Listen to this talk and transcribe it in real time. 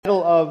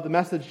of the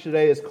message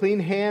today is clean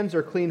hands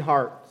or clean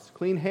hearts.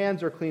 Clean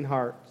hands or clean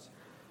hearts.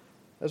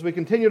 As we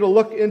continue to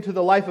look into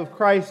the life of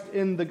Christ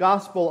in the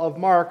Gospel of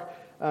Mark,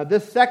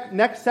 this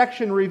next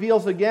section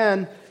reveals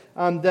again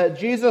that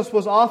Jesus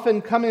was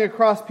often coming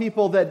across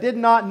people that did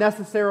not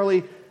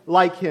necessarily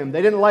like Him.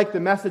 They didn't like the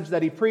message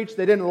that He preached.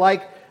 They didn't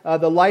like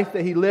the life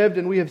that He lived.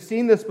 And we have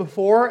seen this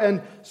before,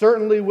 and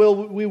certainly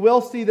we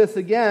will see this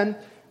again.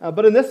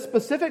 But in this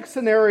specific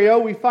scenario,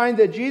 we find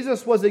that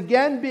Jesus was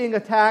again being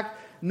attacked,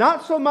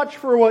 not so much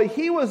for what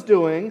He was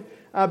doing,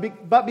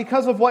 but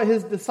because of what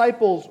His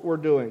disciples were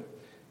doing.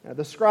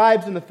 The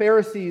scribes and the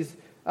Pharisees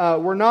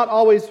were not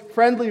always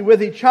friendly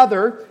with each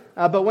other,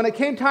 but when it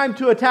came time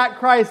to attack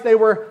Christ, they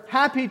were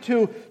happy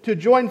to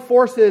join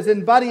forces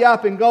and buddy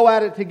up and go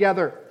at it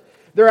together.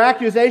 Their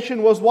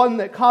accusation was one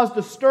that caused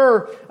a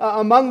stir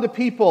among the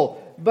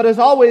people. But as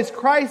always,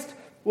 Christ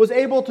was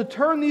able to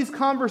turn these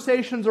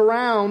conversations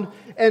around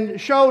and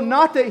show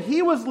not that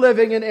He was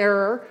living in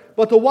error,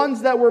 but the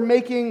ones that were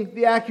making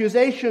the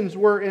accusations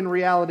were in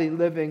reality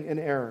living in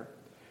error.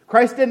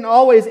 Christ didn't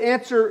always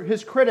answer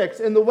His critics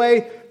in the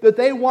way that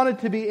they wanted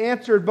to be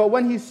answered, but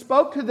when He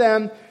spoke to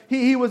them,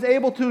 He was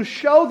able to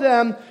show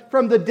them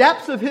from the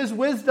depths of His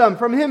wisdom,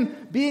 from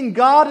Him being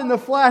God in the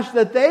flesh,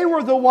 that they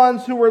were the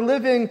ones who were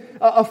living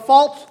a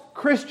false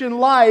Christian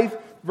life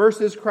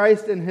versus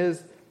Christ and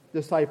His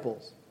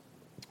disciples.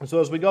 And so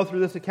as we go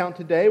through this account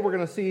today, we're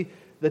going to see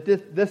that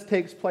this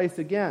takes place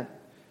again.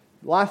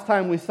 Last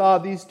time we saw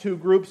these two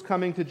groups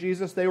coming to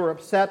Jesus, they were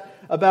upset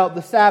about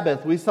the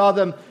Sabbath. We saw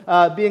them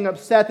being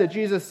upset that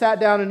Jesus sat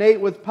down and ate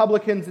with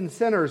publicans and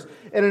sinners.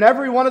 And in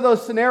every one of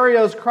those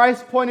scenarios,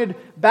 Christ pointed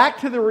back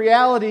to the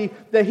reality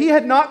that He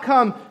had not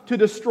come to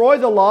destroy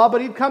the law,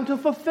 but He'd come to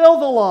fulfill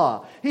the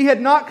law. He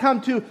had not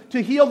come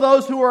to heal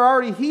those who were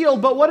already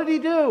healed, but what did He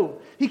do?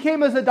 He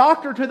came as a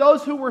doctor to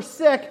those who were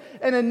sick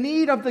and in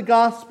need of the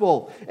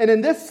gospel. And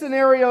in this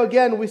scenario,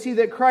 again, we see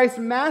that Christ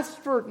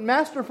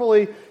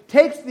masterfully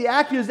takes the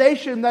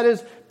accusation that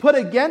is put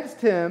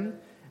against Him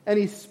and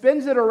He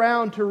spins it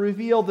around to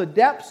reveal the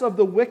depths of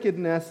the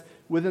wickedness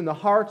within the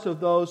hearts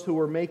of those who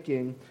were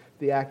making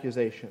the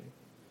accusation.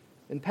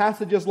 In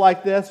passages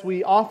like this,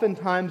 we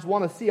oftentimes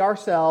want to see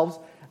ourselves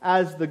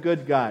as the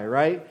good guy,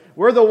 right?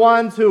 We're the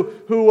ones who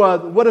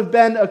would have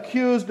been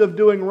accused of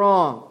doing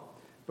wrong.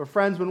 But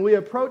friends, when we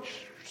approach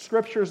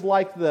scriptures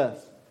like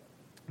this,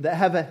 that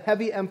have a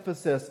heavy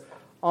emphasis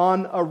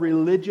on a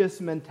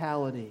religious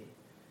mentality,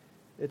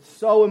 it's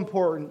so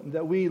important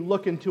that we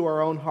look into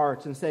our own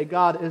hearts and say,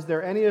 God, is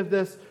there any of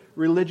this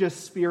religious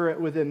spirit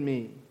within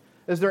me?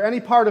 Is there any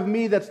part of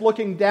me that's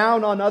looking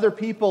down on other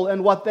people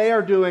and what they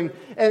are doing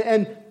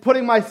and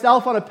putting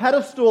myself on a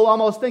pedestal,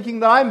 almost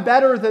thinking that I'm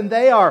better than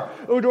they are?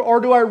 Or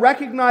do I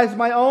recognize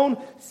my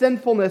own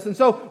sinfulness? And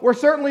so we're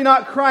certainly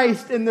not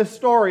Christ in this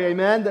story,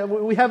 amen? That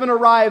we haven't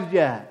arrived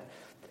yet.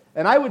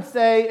 And I would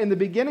say in the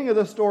beginning of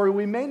the story,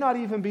 we may not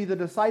even be the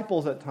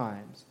disciples at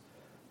times.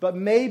 But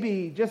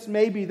maybe, just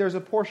maybe, there's a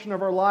portion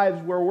of our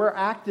lives where we're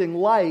acting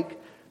like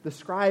the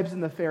scribes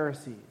and the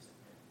Pharisees,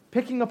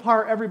 picking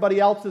apart everybody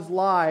else's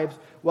lives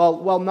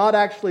while not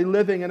actually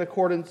living in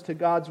accordance to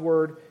God's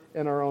word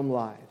in our own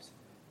lives.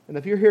 And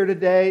if you're here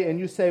today and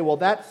you say, well,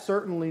 that's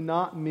certainly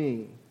not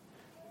me,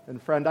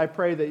 and friend, I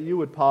pray that you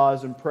would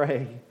pause and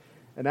pray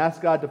and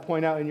ask God to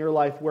point out in your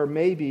life where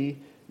maybe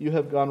you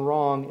have gone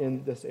wrong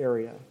in this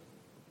area.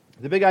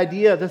 The big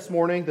idea this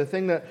morning, the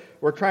thing that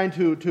we're trying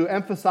to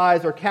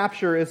emphasize or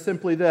capture is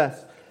simply this.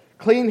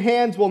 Clean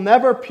hands will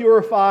never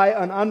purify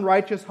an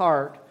unrighteous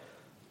heart,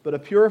 but a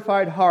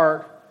purified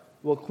heart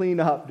will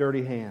clean up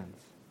dirty hands.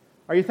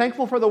 Are you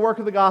thankful for the work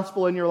of the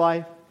gospel in your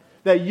life?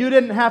 That you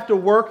didn't have to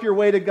work your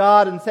way to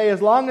God and say,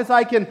 as long as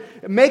I can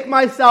make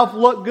myself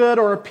look good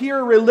or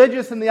appear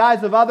religious in the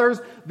eyes of others,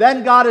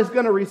 then God is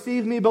going to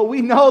receive me. But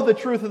we know the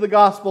truth of the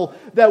gospel,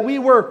 that we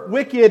were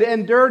wicked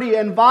and dirty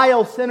and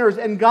vile sinners,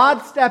 and God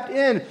stepped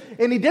in.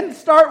 And He didn't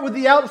start with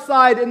the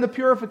outside in the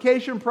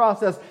purification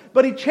process,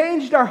 but He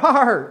changed our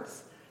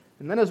hearts.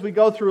 And then as we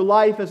go through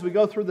life, as we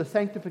go through the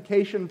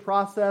sanctification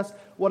process,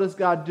 what does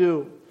God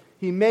do?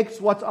 He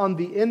makes what's on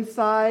the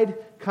inside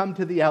come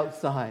to the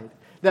outside.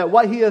 That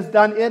what He has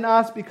done in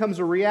us becomes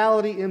a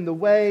reality in the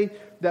way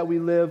that we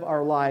live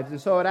our lives.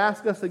 And so I'd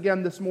ask us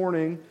again this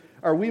morning,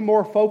 are we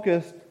more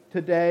focused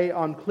today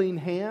on clean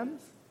hands?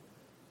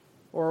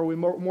 Or are we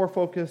more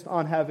focused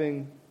on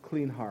having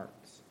clean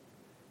hearts?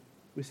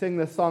 We sing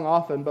this song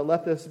often, but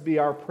let this be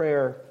our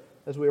prayer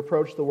as we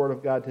approach the Word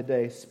of God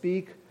today.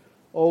 Speak,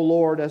 O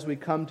Lord, as we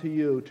come to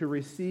You to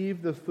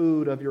receive the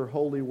food of Your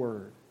holy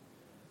Word.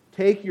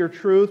 Take Your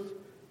truth,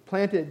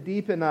 plant it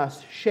deep in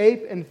us,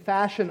 shape and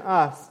fashion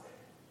us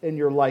in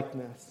Your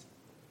likeness,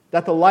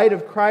 that the light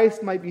of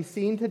Christ might be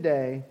seen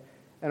today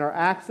in our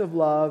acts of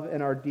love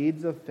and our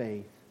deeds of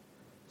faith.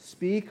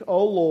 Speak,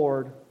 O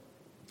Lord,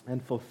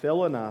 and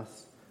fulfill in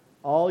us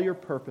all Your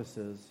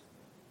purposes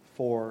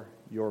for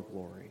Your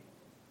glory.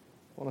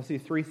 I want to see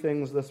three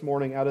things this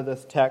morning out of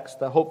this text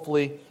that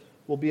hopefully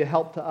will be a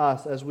help to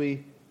us as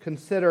we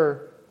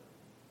consider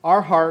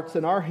our hearts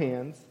and our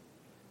hands,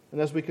 And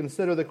as we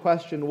consider the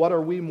question, what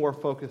are we more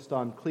focused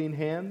on, clean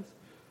hands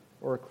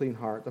or a clean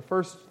heart? The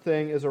first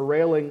thing is a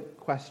railing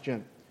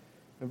question.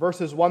 In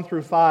verses 1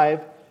 through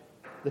 5,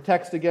 the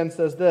text again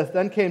says this,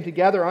 "Then came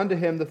together unto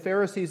him the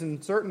Pharisees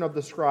and certain of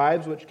the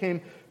scribes, which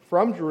came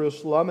from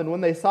Jerusalem, and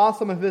when they saw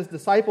some of his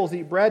disciples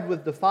eat bread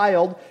with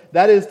defiled,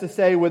 that is to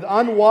say, with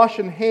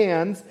unwashen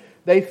hands,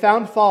 they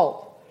found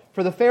fault.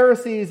 For the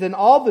Pharisees and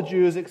all the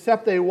Jews,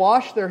 except they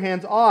wash their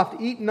hands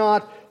oft, eat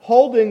not,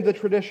 holding the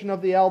tradition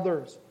of the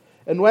elders.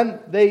 And when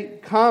they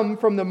come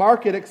from the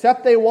market,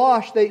 except they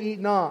wash, they eat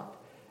not.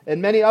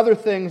 And many other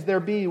things there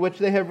be, which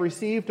they have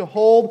received to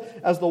hold,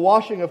 as the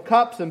washing of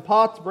cups and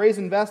pots,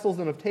 brazen vessels,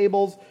 and of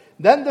tables.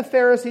 Then the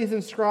Pharisees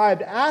and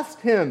scribes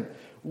asked him,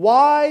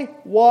 Why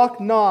walk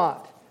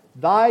not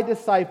thy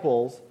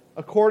disciples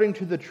according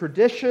to the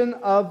tradition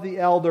of the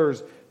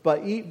elders,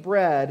 but eat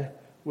bread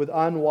with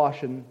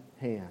unwashen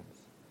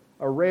hands?"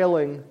 A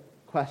railing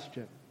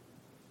question.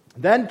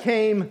 Then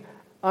came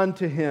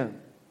unto him.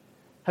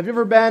 Have you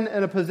ever been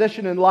in a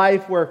position in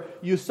life where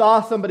you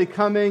saw somebody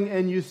coming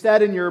and you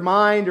said in your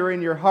mind or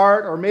in your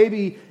heart, or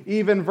maybe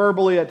even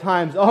verbally at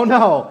times, "Oh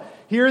no,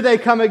 here they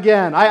come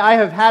again"? I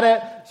have had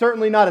it,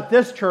 certainly not at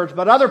this church,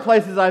 but other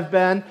places I've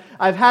been.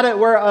 I've had it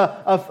where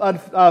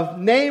a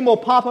name will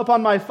pop up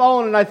on my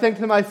phone and I think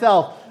to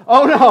myself,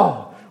 "Oh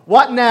no,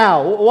 what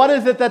now? What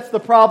is it that's the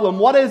problem?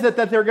 What is it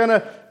that they're going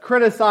to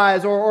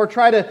criticize or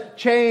try to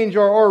change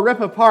or rip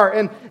apart?"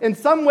 And in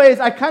some ways,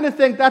 I kind of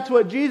think that's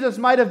what Jesus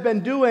might have been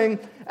doing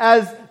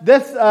as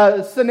this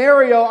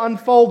scenario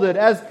unfolded.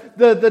 As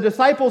the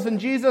disciples and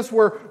Jesus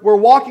were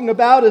walking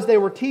about, as they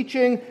were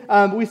teaching,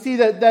 we see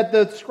that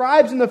the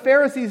scribes and the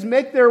Pharisees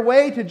make their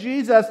way to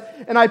Jesus,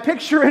 and I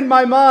picture in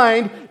my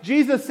mind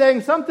Jesus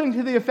saying something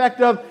to the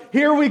effect of,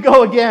 "Here we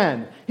go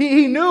again."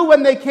 He knew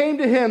when they came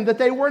to him that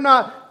they were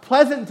not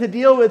pleasant to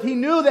deal with. He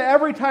knew that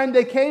every time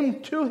they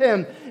came to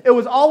him, it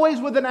was always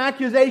with an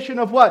accusation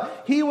of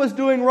what he was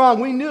doing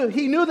wrong.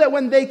 He knew that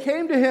when they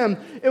came to him,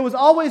 it was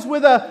always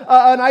with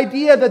an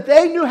idea that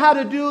they knew how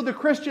to do the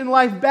Christian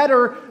life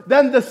better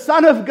than the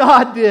Son of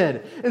God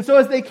did. And so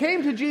as they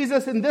came to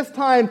Jesus in this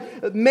time,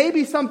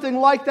 maybe something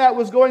like that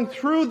was going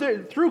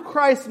through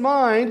Christ's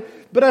mind.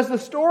 But as the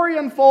story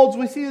unfolds,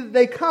 we see that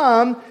they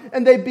come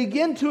and they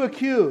begin to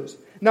accuse.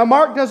 Now,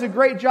 Mark does a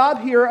great job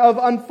here of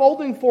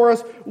unfolding for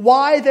us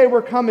why they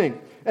were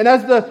coming. And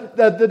as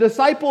the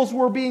disciples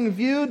were being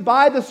viewed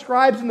by the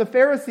scribes and the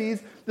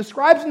Pharisees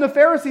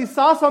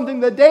saw something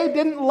that they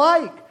didn't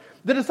like.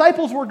 The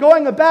disciples were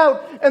going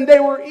about and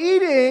they were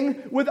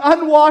eating with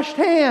unwashed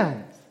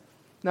hands.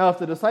 Now, if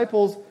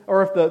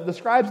the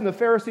scribes and the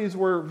Pharisees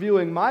were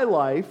viewing my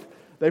life,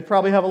 they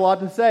probably have a lot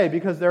to say,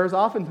 because there's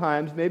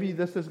oftentimes, maybe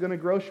this is going to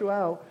gross you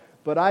out,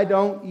 but I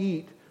don't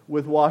eat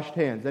with washed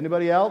hands.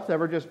 Anybody else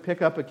ever just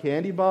pick up a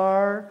candy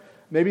bar,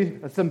 maybe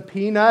some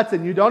peanuts,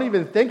 and you don't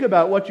even think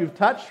about what you've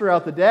touched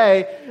throughout the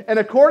day? And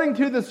according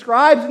to the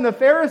scribes and the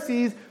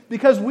Pharisees,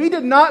 because we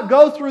did not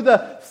go through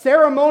the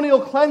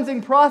ceremonial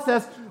cleansing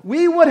process,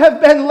 we would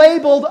have been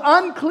labeled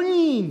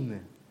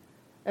unclean.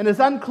 And as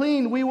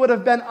unclean, we would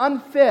have been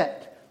unfit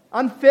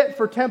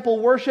for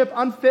temple worship,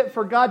 unfit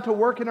for God to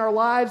work in our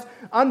lives,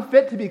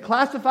 unfit to be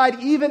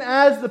classified even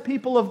as the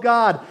people of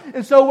God.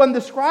 And so when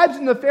the scribes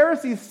and the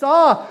Pharisees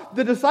saw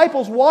the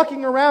disciples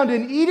walking around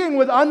and eating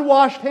with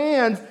unwashed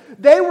hands,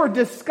 they were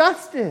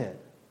disgusted.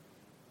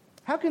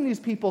 How can these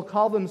people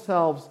call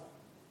themselves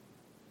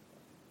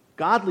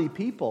godly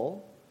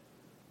people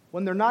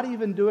when they're not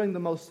even doing the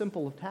most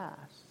simple of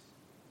tasks?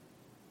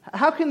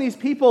 How can these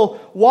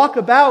people walk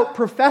about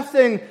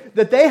professing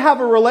that they have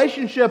a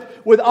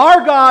relationship with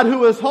our God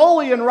who is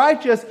holy and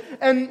righteous,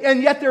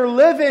 and yet they're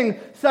living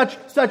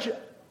such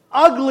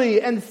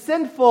ugly and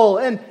sinful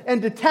and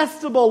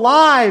detestable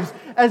lives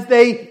as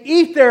they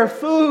eat their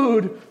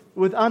food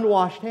with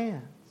unwashed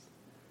hands?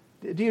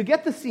 Do you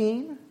get the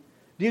scene?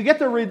 Do you get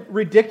the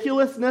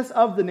ridiculousness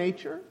of the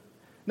nature?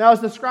 Now,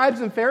 as the scribes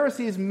and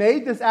Pharisees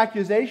made this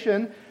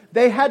accusation,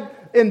 they had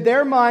in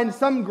their mind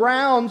some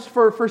grounds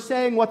for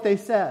saying what they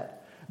said.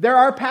 There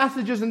are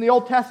passages in the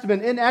Old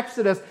Testament, in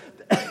Exodus,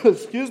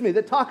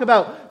 that talk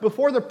about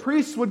before the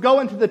priests would go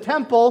into the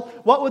temple,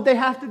 what would they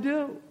have to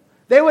do?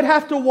 They would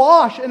have to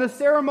wash in a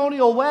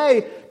ceremonial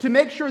way to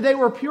make sure they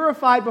were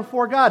purified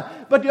before God.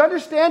 But do you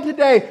understand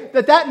today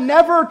that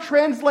never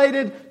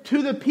translated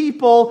to the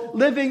people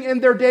living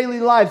in their daily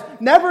lives?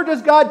 Never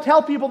does God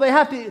tell people they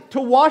have to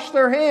wash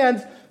their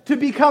hands to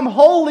become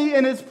holy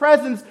in His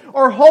presence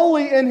or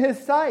holy in His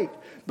sight.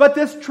 But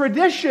this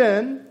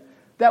tradition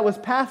that was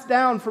passed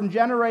down from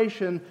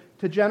generation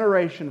to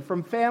generation,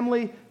 from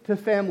family to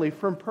family,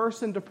 from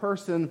person to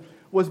person,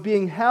 was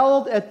being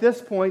held at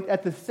this point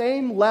at the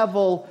same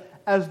level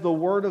as the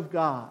Word of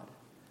God.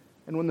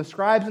 And when the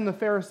scribes and the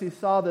Pharisees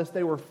saw this,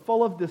 they were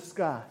full of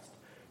disgust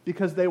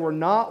because they were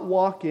not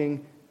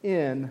walking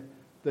in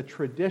the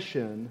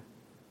tradition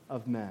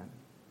of men.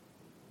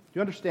 Do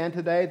you understand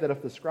today that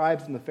if the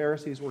scribes and the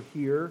Pharisees were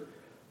here,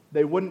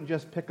 they wouldn't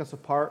just pick us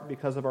apart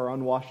because of our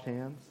unwashed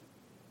hands?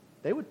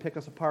 They would pick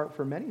us apart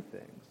for many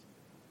things.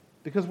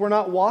 because we're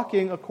not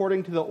walking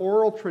according to the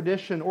oral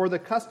tradition or the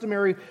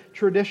customary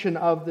tradition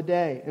of the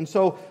day. And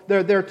so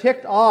they're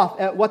ticked off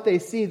at what they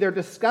see. They're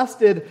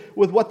disgusted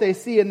with what they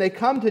see. And they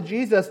come to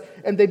Jesus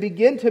and they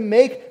begin to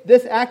make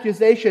this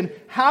accusation.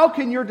 How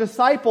can your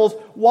disciples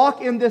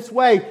walk in this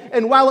way?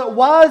 And while it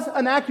was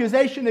an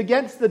accusation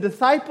against the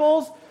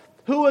disciples,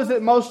 who is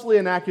it mostly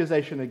an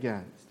accusation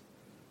against?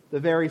 The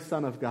very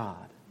Son of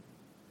God.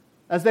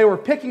 As they were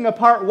picking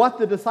apart what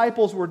the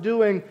disciples were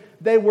doing,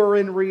 they were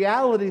in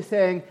reality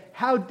saying,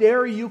 how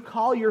dare you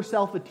call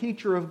yourself a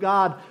teacher of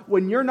God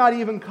when you're not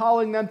even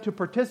calling them to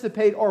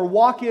participate or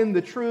walk in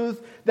the truths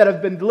that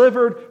have been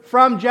delivered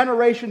from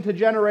generation to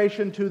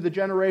the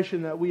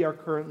generation that we are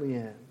currently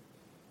in.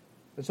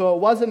 And so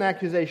it was an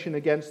accusation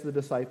against the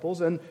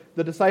disciples, and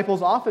the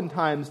disciples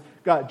oftentimes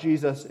got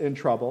Jesus in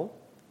trouble,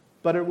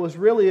 but it was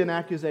really an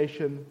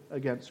accusation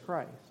against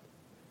Christ.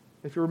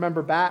 If you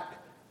remember back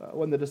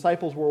when the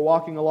disciples were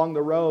walking along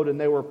the road and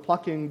they were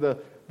plucking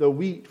the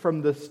wheat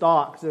from the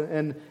stalks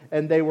and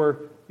they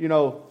were,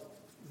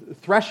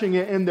 threshing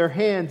it in their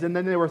hands and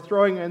then they were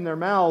throwing it in their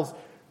mouths,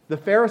 the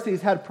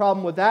Pharisees had a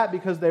problem with that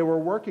because they were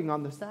working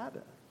on the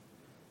Sabbath.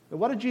 And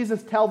what did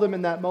Jesus tell them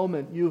in that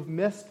moment? You've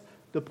missed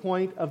the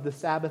point of the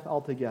Sabbath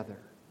altogether.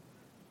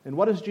 And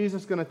what is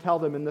Jesus going to tell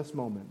them in this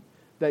moment?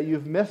 That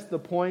you've missed the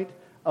point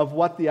of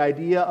what the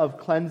idea of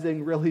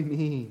cleansing really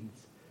means.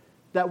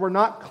 That we're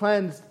not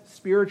cleansed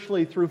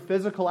spiritually through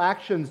physical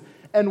actions,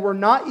 and we're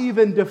not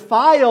even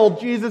defiled,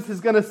 Jesus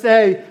is going to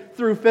say,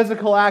 through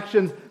physical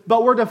actions,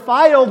 but we're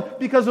defiled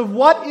because of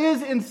what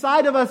is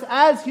inside of us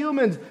as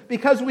humans,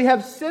 because we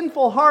have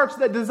sinful hearts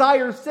that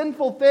desire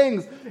sinful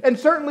things, and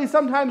certainly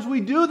sometimes we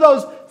do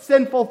those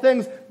sinful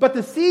things, but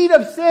the seed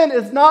of sin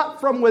is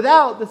not from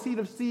without, the seed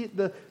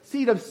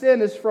of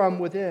sin is from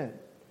within.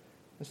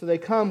 And so they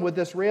come with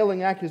this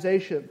railing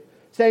accusation,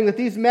 saying that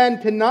these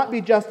men cannot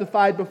be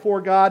justified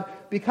before God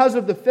because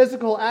of the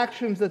physical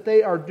actions that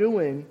they are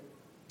doing.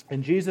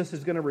 And Jesus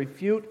is going to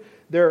refute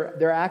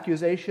their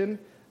accusation,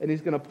 and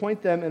he's going to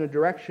point them in a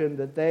direction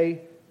that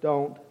they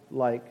don't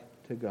like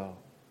to go.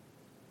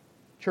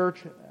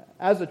 Church,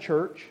 as a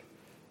church,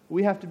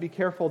 we have to be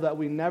careful that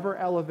we never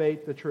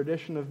elevate the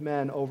tradition of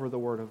men over the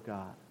Word of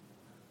God.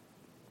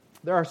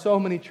 There are so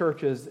many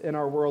churches in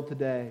our world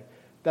today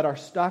that are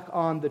stuck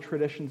on the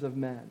traditions of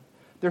men.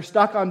 They're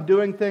stuck on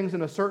doing things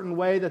in a certain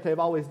way that they've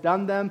always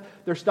done them.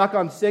 They're stuck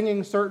on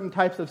singing certain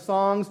types of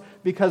songs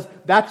because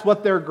that's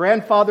what their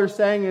grandfather's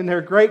sang and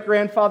their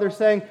great-grandfather's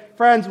sang.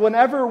 Friends,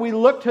 whenever we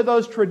look to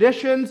those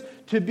traditions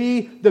to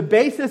be the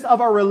basis of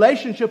our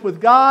relationship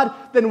with God,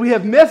 then we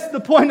have missed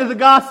the point of the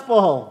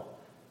gospel.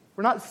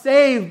 We're not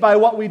saved by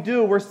what we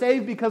do. We're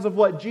saved because of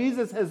what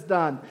Jesus has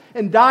done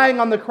in dying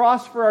on the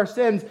cross for our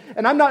sins.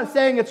 And I'm not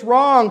saying it's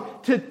wrong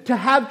to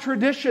have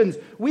traditions.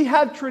 We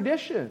have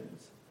traditions.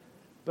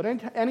 But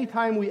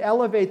anytime we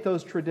elevate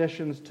those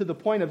traditions to the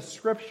point of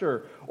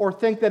Scripture or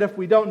think that if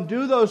we don't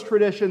do those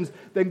traditions,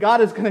 then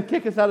God is going to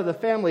kick us out of the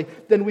family,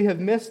 then we have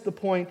missed the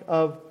point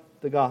of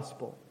the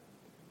gospel.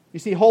 You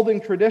see,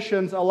 holding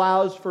traditions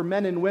allows for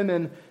men and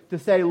women to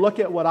say, look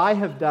at what I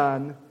have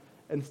done,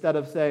 instead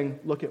of saying,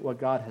 look at what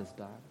God has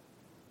done.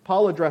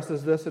 Paul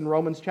addresses this in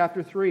Romans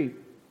chapter 3.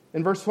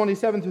 In verse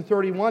 27 through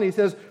 31, he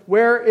says,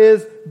 where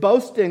is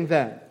boasting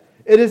then?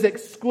 It is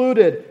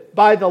excluded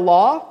by the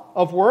law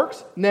of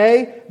works?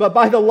 Nay, but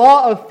by the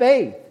law of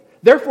faith.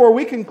 Therefore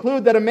we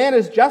conclude that a man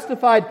is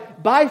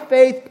justified by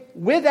faith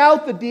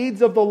without the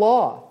deeds of the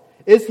law.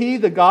 Is he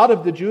the God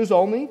of the Jews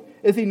only?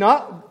 Is he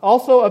not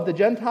also of the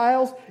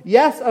Gentiles?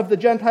 Yes, of the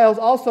Gentiles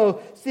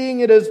also,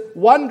 seeing it is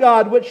one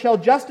God which shall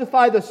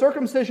justify the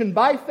circumcision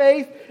by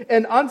faith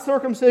and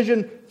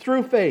uncircumcision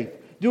through faith.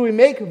 Do we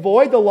make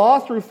void the law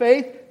through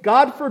faith?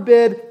 God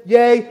forbid,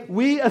 yea,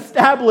 we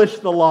establish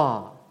the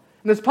law.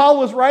 And as Paul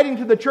was writing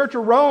to the church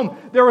of Rome,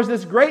 there was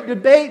this great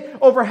debate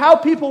over how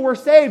people were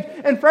saved.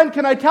 And friend,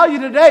 can I tell you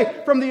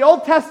today, from the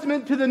Old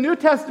Testament to the New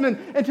Testament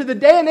and to the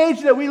day and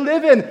age that we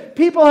live in,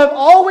 people have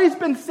always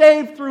been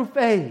saved through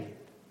faith.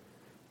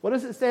 What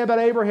does it say about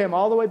Abraham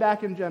all the way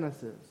back in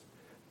Genesis?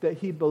 That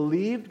he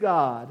believed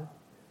God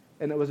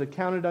and it was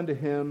accounted unto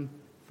him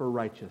for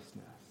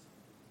righteousness.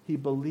 He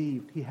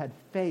believed, he had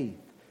faith.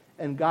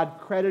 And God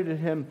credited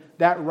him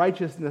that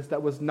righteousness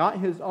that was not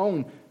his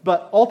own,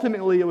 but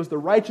ultimately it was the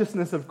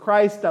righteousness of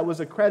Christ that was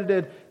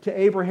accredited to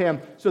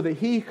Abraham so that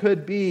he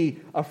could be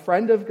a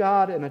friend of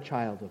God and a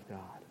child of God.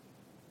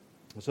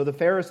 So the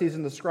Pharisees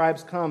and the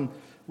scribes come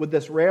with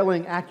this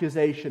railing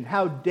accusation.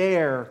 How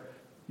dare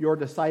your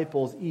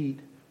disciples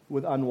eat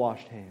with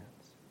unwashed hands?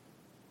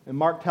 And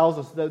Mark tells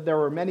us that there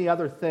were many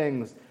other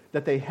things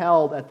that they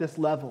held at this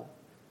level.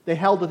 They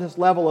held at this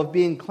level of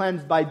being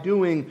cleansed by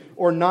doing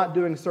or not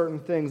doing certain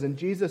things. And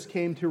Jesus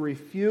came to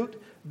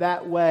refute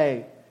that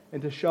way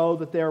and to show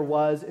that there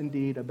was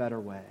indeed a better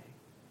way.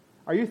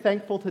 Are you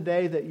thankful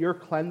today that your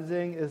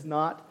cleansing is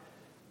not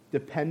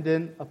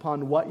dependent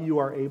upon what you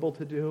are able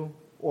to do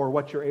or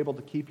what you're able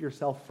to keep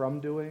yourself from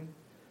doing?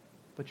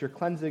 But your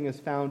cleansing is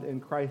found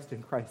in Christ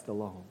and Christ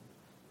alone.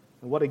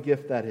 And what a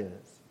gift that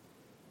is.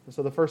 And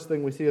so the first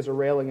thing we see is a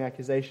railing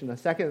accusation. The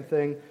second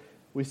thing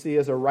we see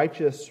as a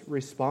righteous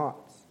response.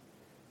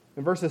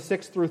 In verses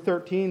 6 through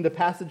 13, the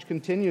passage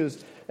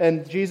continues,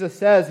 and Jesus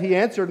says, He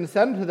answered and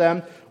said unto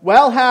them,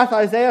 Well hath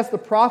Isaiah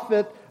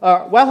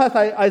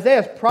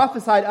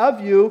prophesied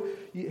of you,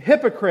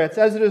 hypocrites,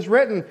 as it is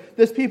written,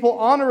 This people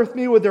honoreth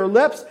me with their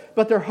lips,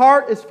 but their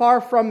heart is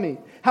far from me.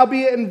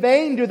 Howbeit in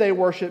vain do they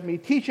worship me,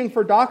 teaching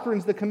for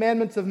doctrines the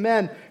commandments of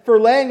men. For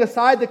laying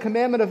aside the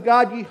commandment of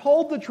God, ye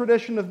hold the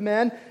tradition of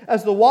men,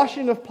 as the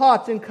washing of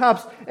pots and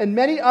cups, and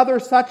many other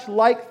such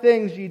like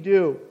things ye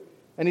do.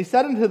 And he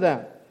said unto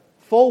them,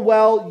 Full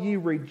well ye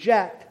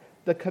reject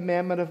the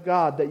commandment of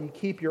God, that ye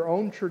keep your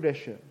own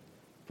tradition.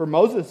 For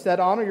Moses said,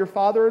 Honor your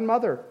father and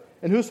mother.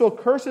 And whoso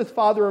curseth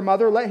father or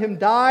mother, let him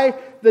die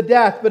the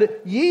death.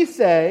 But ye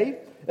say,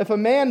 if a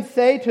man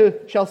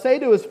shall say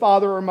to his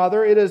father or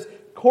mother, It is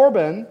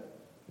Corban,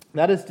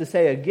 that is to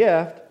say, a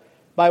gift,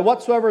 by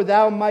whatsoever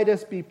thou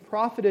mightest be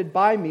profited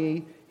by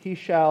me, he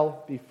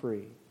shall be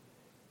free.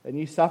 And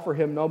ye suffer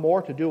him no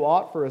more to do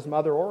aught for his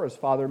mother or his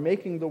father,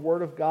 making the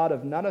word of God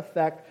of none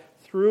effect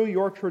through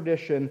your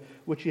tradition,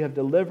 which ye have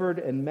delivered,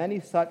 and many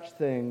such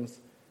things,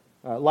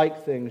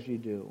 like things ye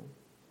do.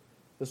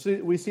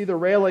 We see the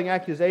railing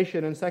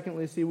accusation, and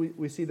secondly,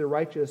 we see the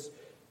righteous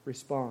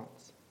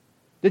response.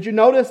 Did you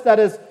notice that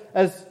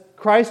as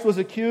Christ was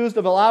accused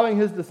of allowing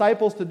his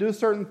disciples to do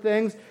certain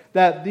things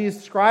that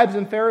these scribes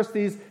and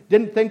Pharisees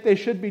didn't think they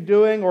should be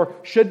doing or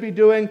should be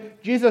doing,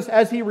 Jesus,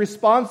 as he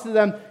responds to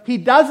them, he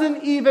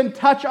doesn't even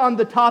touch on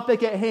the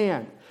topic at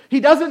hand. He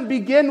doesn't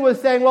begin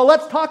with saying, well,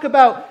 let's talk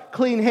about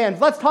clean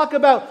hands. Let's talk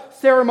about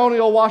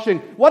ceremonial washing.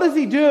 What does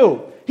he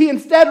do? He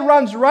instead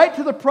runs right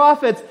to the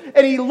prophets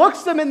and he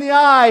looks them in the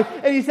eye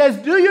and he says,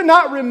 do you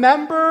not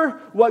remember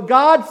what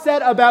God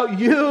said about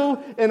you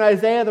in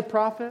Isaiah the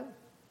prophet?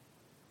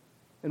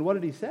 And what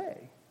did he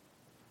say?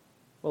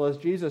 Well, as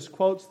Jesus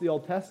quotes the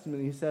Old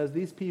Testament, he says,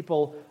 these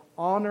people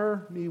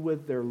honor me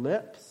with their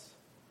lips,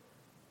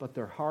 but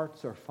their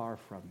hearts are far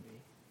from me.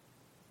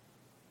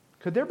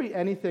 Could there be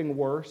anything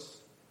worse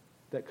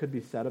that could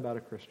be said about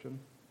a Christian?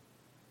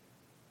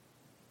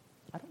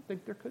 I don't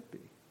think there could be.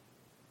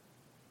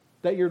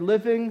 That you're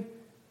living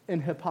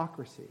in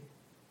hypocrisy.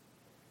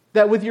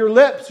 That with your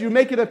lips you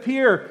make it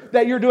appear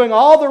that you're doing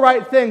all the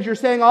right things, you're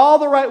saying all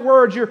the right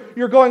words,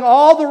 you're going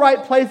all the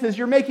right places,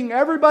 you're making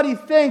everybody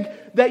think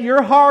that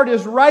your heart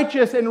is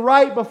righteous and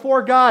right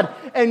before God,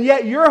 and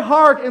yet your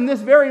heart in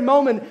this very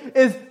moment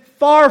is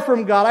far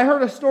from God. I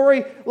heard a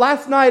story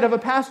last night of a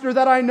pastor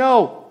that I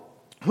know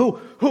who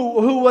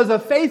was a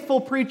faithful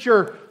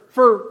preacher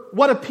for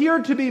what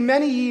appeared to be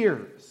many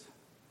years.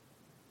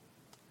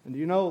 And do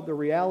you know the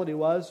reality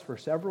was, for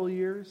several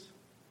years,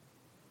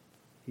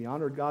 he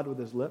honored God with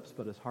his lips,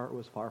 but his heart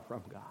was far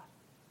from God.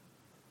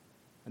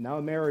 And now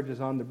a marriage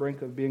is on the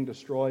brink of being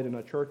destroyed, and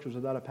a church was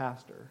without a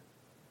pastor,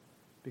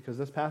 because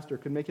this pastor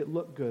could make it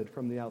look good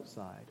from the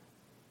outside,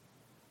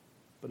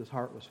 but his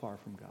heart was far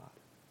from God.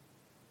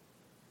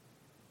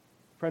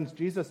 Friends,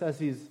 Jesus, as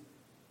he's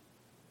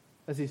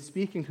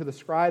speaking to the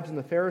scribes and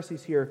the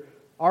Pharisees here,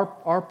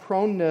 our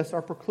proneness,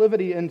 our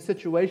proclivity in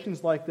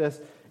situations like this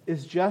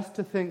is just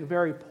to think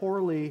very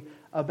poorly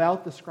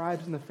about the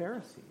scribes and the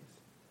Pharisees.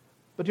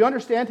 But do you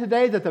understand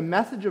today that the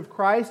message of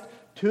Christ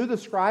to the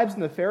scribes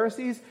and the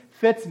Pharisees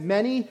fits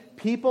many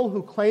people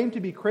who claim to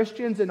be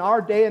Christians in our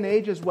day and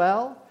age as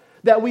well?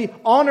 That we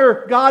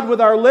honor God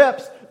with our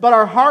lips, but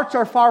our hearts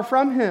are far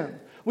from Him.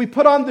 We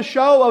put on the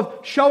show of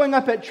showing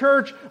up at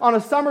church on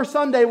a summer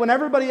Sunday when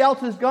everybody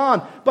else is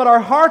gone, but our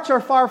hearts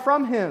are far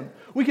from Him.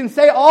 We can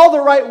say all the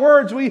right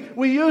words.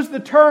 We use the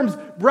terms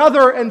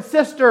brother and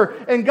sister,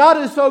 and God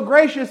is so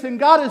gracious and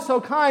God is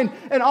so kind,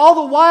 and all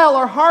the while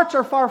our hearts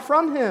are far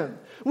from Him.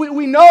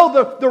 We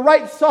know the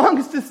right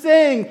songs to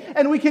sing,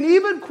 and we can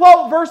even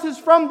quote verses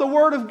from the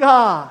Word of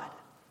God.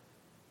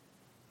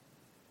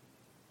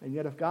 And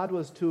yet if God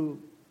was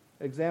to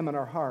examine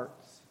our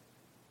hearts,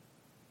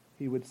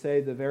 He would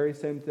say the very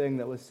same thing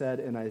that was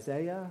said in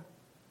Isaiah,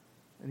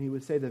 and He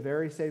would say the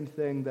very same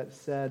thing that's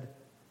said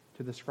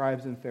to the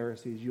scribes and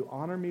Pharisees. You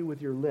honor me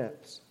with your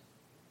lips,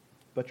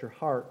 but your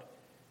heart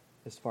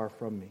is far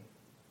from me.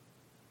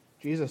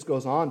 Jesus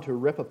goes on to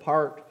rip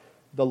apart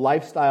the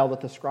lifestyle that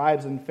the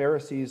scribes and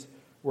Pharisees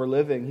were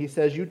living. He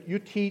says, you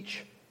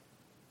teach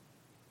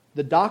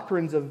the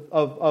doctrines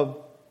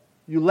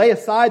you lay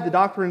aside the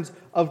doctrines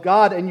of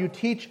God, and you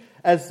teach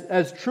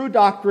as true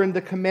doctrine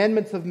the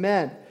commandments of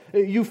men.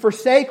 You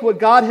forsake what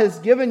God has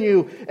given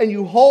you, and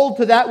you hold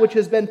to that which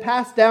has been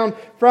passed down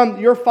from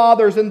your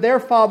fathers and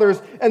their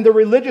fathers and the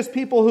religious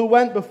people who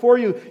went before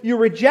you. You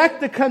reject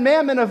the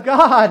commandment of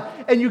God,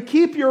 and you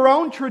keep your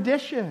own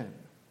tradition.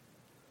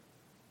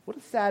 What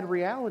a sad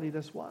reality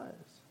this was.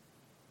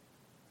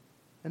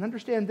 And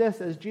understand this,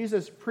 as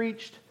Jesus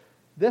preached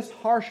this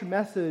harsh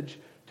message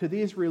to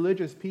these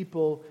religious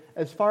people,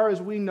 as far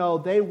as we know,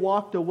 they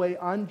walked away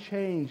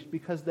unchanged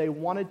because they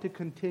wanted to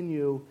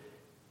continue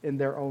in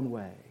their own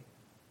way.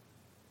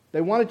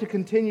 They wanted to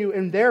continue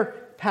in their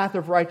path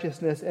of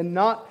righteousness and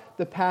not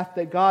the path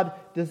that God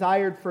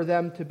desired for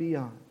them to be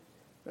on.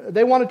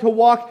 They wanted to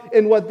walk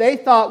in what they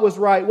thought was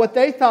right, what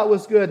they thought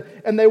was good,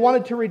 and they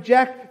wanted to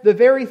reject the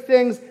very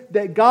things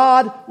that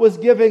God was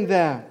giving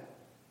them.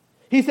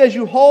 He says,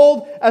 you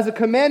hold as a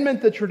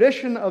commandment the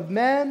tradition of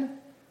men,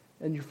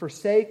 and you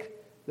forsake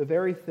the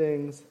very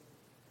things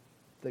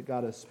that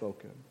God has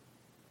spoken.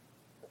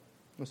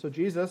 And so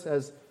Jesus,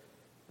 as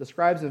the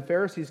scribes and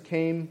Pharisees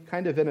came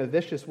kind of in a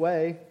vicious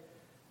way,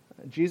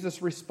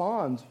 Jesus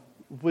responds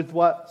with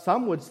what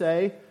some would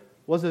say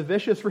was a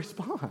vicious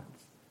response.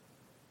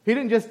 He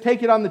didn't just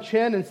take it on the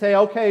chin and say,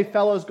 okay,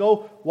 fellows,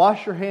 go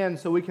wash your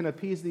hands so we can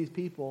appease these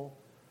people.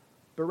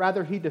 But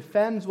rather, he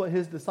defends what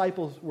his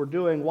disciples were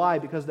doing. Why?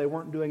 Because they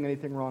weren't doing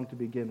anything wrong to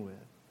begin with.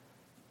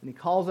 And he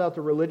calls out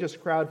the religious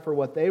crowd for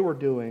what they were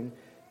doing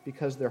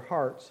because their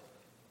hearts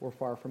were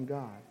far from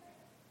God.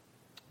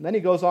 And then he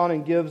goes on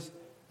and gives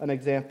an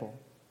example.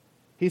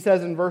 He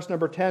says in verse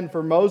number 10,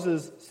 for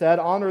Moses said,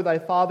 honor thy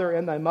father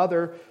and thy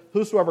mother.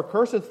 Whosoever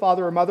curseth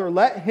father or mother,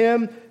 let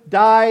him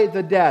die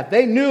the death.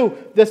 They knew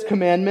this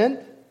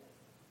commandment.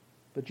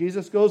 But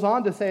Jesus goes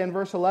on to say in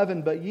verse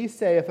 11, but ye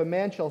say, if a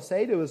man shall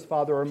say to his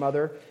father or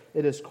mother,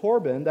 it is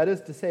Corban, that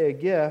is to say a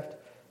gift,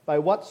 by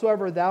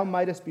whatsoever thou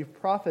mightest be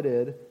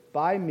profited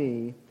by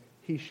me,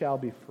 he shall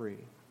be free.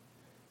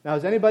 Now,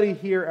 has anybody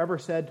here ever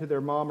said to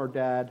their mom or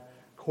dad,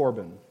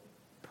 Corban?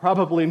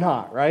 Probably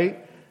not,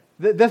 right?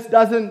 This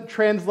doesn't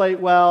translate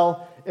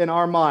well in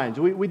our minds.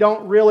 We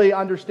don't really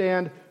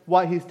understand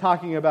what he's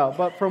talking about.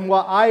 But from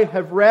what I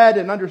have read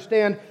and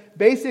understand,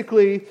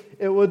 basically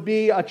it would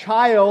be a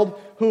child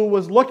who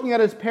was looking at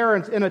his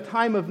parents in a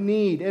time of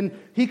need, and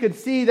he could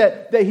see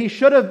that he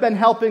should have been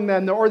helping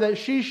them, or that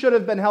she should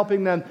have been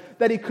helping them,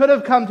 that he could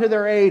have come to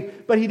their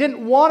aid, but he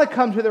didn't want to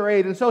come to their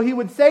aid. And so he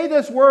would say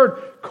this word,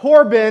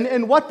 Corban,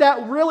 and what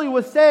that really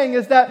was saying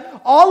is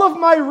that all of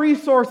my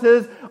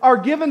resources are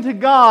given to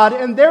God,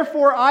 and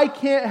therefore I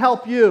can't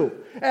help you.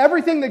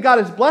 Everything that God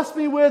has blessed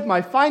me with,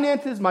 my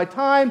finances, my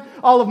time,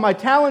 all of my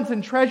talents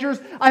and treasures,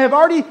 I have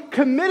already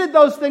committed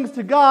those things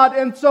to God.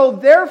 And so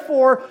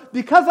therefore,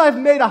 because I've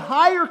made a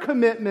higher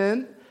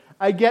commitment,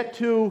 I get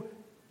to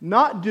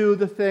not do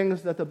the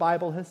things that the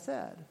Bible has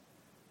said.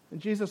 And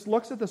Jesus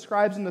looks at the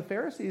scribes and the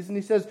Pharisees and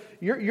he says,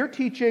 you're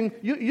teaching,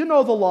 you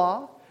know the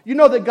law. You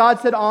know that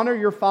God said, honor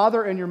your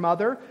father and your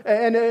mother.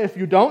 And if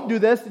you don't do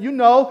this, you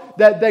know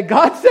that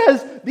God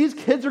says these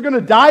kids are going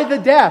to die the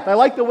death. I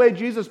like the way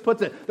Jesus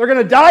puts it. They're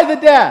going to die the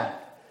death.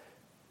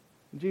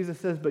 And Jesus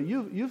says, but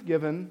you've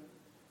given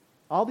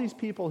all these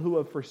people who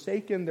have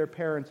forsaken their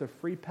parents a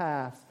free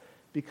pass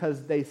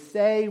because they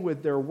say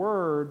with their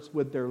words,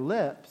 with their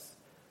lips,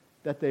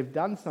 that they've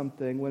done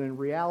something when in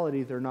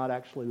reality they're not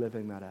actually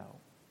living that out.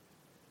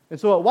 And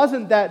so it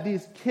wasn't that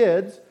these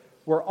kids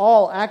were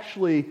all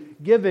actually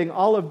giving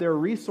all of their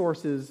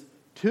resources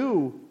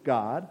to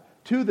God,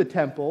 to the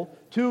temple,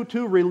 to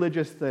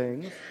religious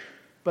things.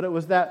 But it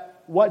was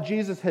that what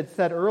Jesus had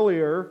said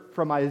earlier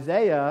from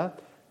Isaiah,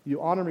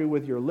 you honor me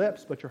with your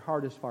lips, but your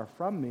heart is far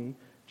from me.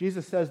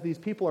 Jesus says these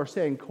people are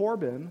saying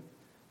Corban,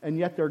 and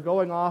yet they're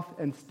going off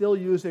and still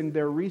using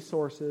their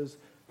resources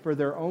for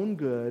their own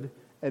good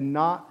and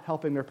not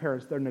helping their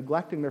parents. They're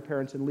neglecting their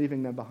parents and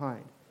leaving them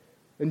behind.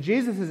 And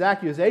Jesus'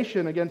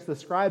 accusation against the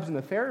scribes and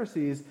the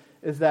Pharisees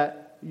is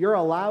that you're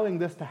allowing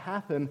this to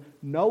happen,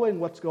 knowing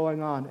what's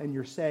going on, and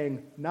you're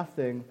saying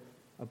nothing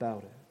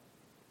about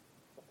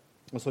it.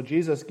 And so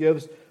Jesus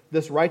gives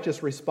this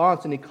righteous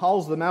response, and he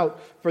calls them out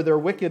for their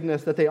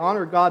wickedness, that they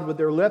honor God with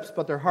their lips,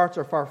 but their hearts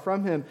are far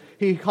from him.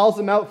 He calls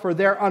them out for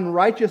their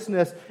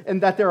unrighteousness,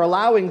 and that they're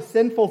allowing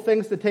sinful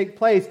things to take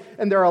place,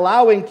 and they're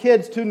allowing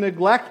kids to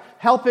neglect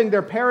helping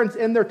their parents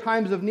in their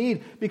times of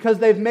need because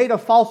they've made a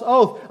false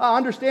oath.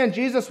 Understand,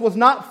 Jesus was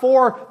not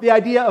for the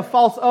idea of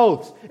false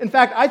oaths. In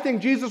fact, I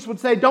think Jesus would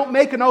say, don't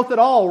make an oath at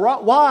all.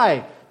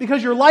 Why?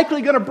 Because you're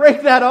likely going to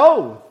break that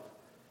oath.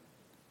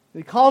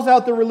 He calls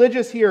out the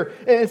religious here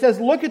and says,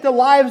 look at the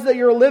lives that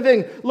you're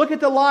living. Look at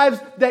the lives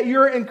that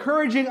you're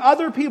encouraging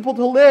other people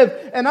to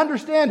live. And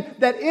understand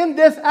that in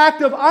this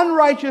act of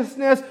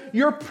unrighteousness,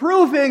 you're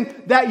proving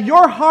that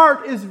your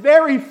heart is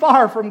very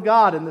far from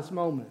God in this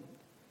moment.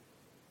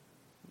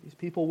 These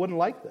people wouldn't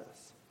like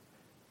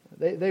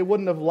this. They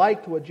wouldn't have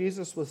liked what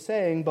Jesus was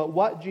saying, but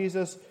what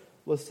Jesus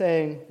was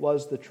saying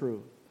was the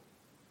truth.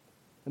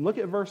 And look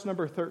at verse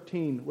number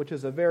 13, which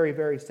is a very,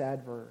 very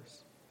sad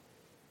verse.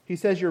 He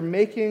says, you're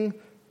making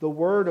the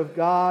word of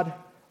God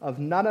of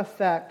none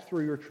effect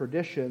through your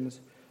traditions,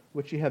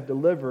 which ye have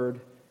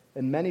delivered,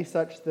 and many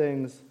such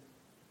things,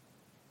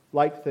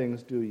 like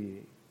things do ye.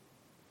 Have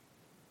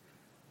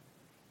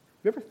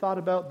you ever thought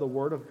about the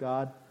word of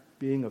God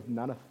being of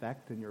none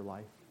effect in your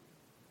life?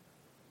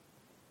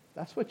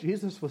 That's what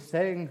Jesus was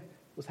saying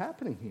was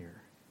happening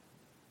here.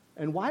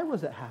 And why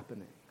was it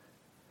happening?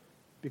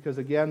 Because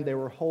again, they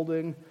were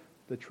holding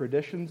the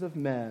traditions of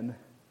men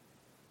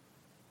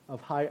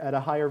at a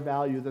higher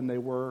value than they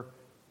were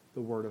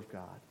the Word of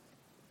God.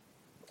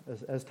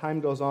 As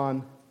time goes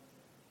on,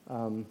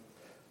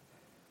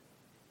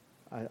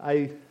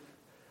 I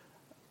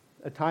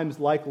at times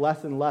like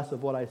less and less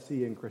of what I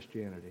see in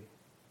Christianity.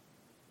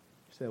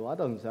 You say, well, that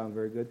doesn't sound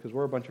very good because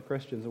we're a bunch of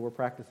Christians and we're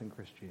practicing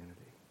Christianity.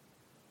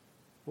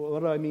 Well, what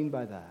do I mean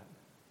by that?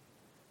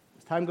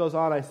 As time goes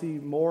on, I see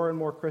more and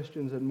more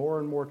Christians and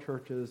more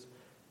churches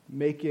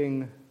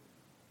making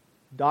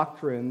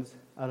doctrines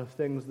out of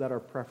things that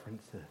are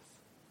preferences.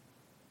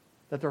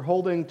 That they're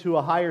holding to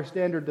a higher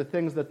standard the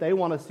things that they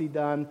want to see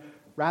done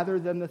rather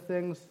than the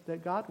things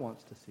that God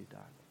wants to see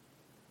done.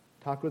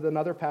 Talked with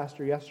another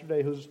pastor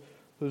yesterday who's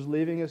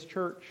leaving his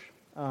church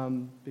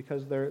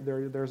because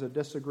there's a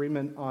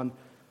disagreement on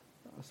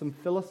some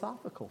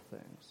philosophical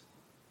things.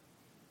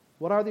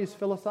 What are these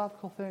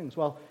philosophical things?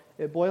 Well,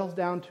 it boils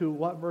down to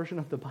what version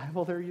of the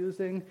Bible they're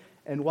using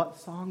and what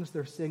songs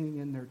they're singing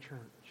in their church.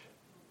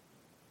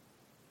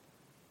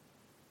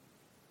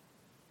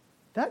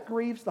 That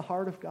grieves the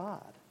heart of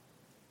God.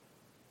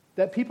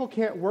 That people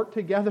can't work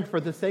together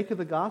for the sake of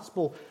the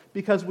gospel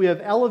because we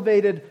have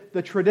elevated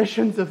the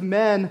traditions of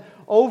men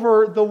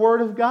over the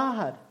Word of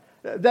God.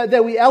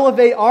 That we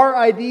elevate our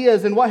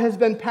ideas and what has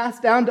been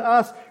passed down to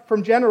us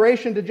from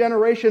generation to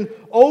generation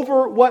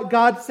over what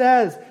God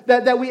says.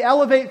 That we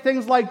elevate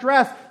things like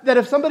dress. That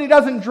if somebody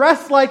doesn't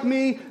dress like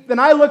me, then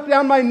I look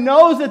down my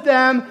nose at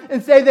them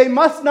and say they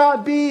must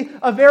not be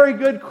a very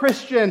good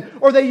Christian.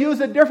 Or they use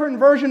a different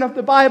version of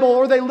the Bible.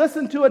 Or they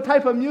listen to a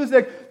type of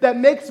music that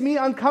makes me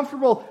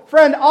uncomfortable.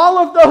 Friend, all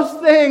of those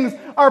things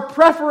are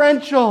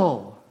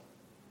preferential.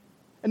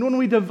 And when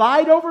we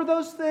divide over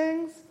those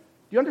things, do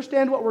you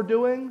understand what we're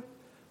doing?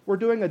 We're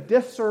doing a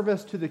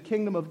disservice to the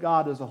kingdom of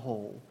God as a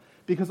whole.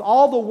 Because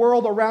all the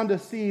world around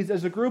us sees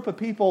is a group of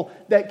people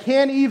that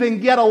can't even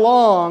get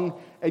along,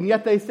 and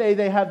yet they say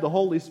they have the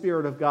Holy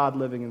Spirit of God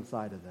living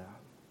inside of them.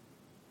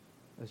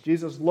 As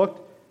Jesus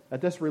looked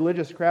at this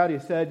religious crowd, he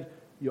said,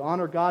 you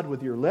honor God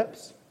with your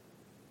lips,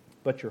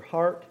 but your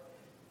heart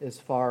is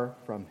far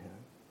from Him.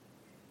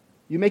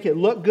 You make it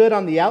look good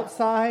on the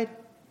outside,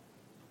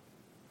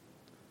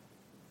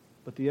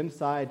 but the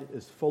inside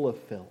is full of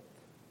filth.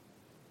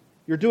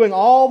 You're doing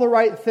all the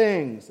right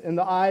things in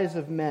the eyes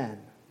of men.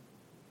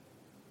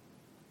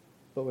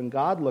 But when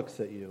God looks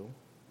at you,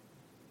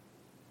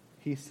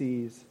 He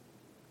sees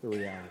the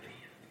reality.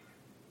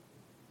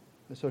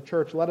 And so,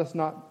 church, let us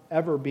not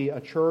ever be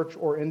a church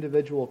or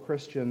individual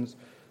Christians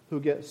who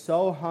get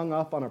so hung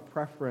up on a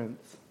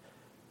preference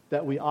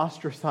that we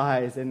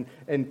ostracize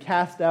and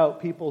cast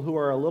out people who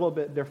are a little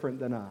bit different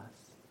than us.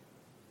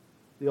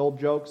 The old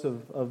jokes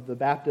of the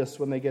Baptists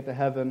when they get to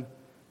heaven,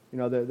 you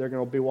know, they're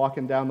going to be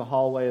walking down the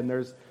hallway and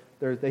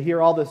they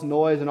hear all this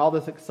noise and all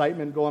this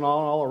excitement going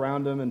on all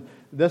around them. And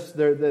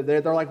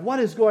they're like, what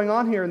is going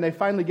on here? And they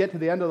finally get to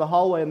the end of the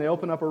hallway and they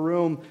open up a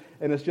room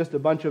and it's just a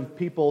bunch of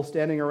people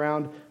standing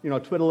around, you know,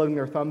 twiddling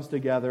their thumbs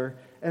together.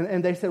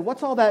 And they said,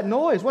 what's all that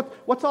noise?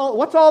 What's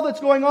all that's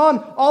going on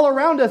all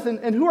around us?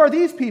 And who are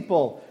these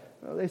people?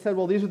 They said,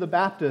 well, these are the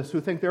Baptists who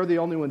think they're the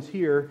only ones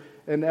here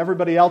and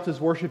everybody else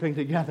is worshiping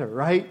together,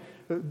 right?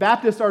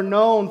 Baptists are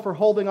known for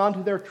holding on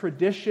to their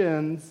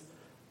traditions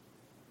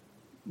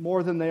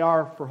more than they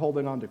are for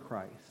holding on to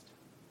Christ.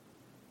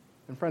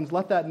 And friends,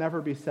 let that never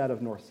be said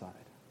of Northside.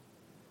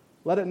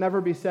 Let it never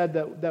be said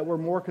that we're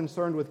more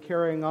concerned with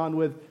carrying on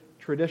with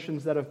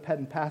traditions that have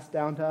been passed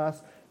down to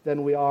us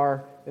than we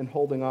are in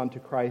holding on to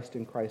Christ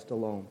and Christ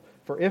alone.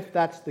 For if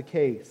that's the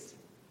case,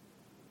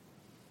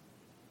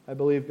 I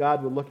believe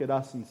God would look at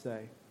us and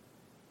say,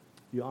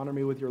 you honor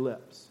me with your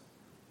lips,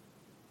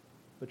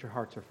 but your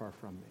hearts are far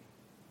from me.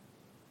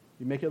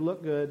 You make it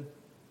look good.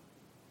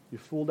 You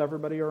fooled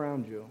everybody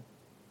around you.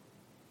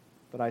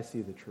 But I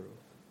see the truth.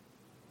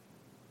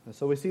 And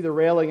so we see the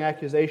railing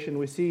accusation.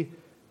 We see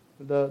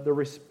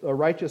the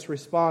righteous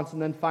response.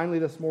 And then finally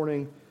this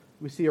morning,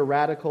 we see a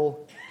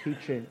radical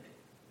teaching.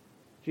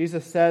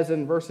 Jesus says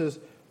in verses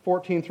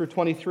 14 through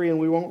 23, and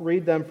we won't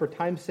read them for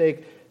time's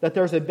sake, that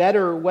there's a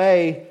better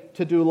way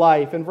to do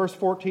life. In verse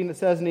 14 it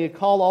says, and he had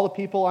called all the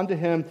people unto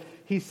him.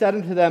 He said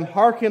unto them,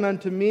 hearken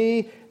unto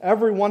me,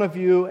 every one of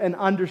you, and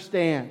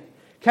understand.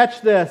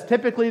 Catch this.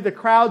 Typically, the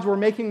crowds were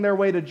making their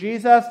way to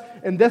Jesus,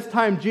 and this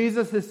time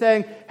Jesus is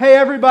saying, hey,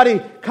 everybody,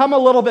 come a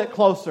little bit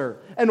closer.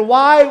 And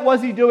why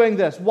was he doing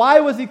this? Why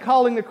was he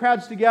calling the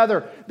crowds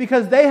together?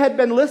 Because they had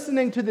been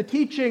listening to the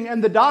teaching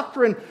and the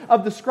doctrine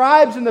of the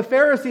scribes and the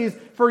Pharisees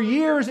for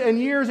years and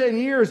years and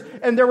years,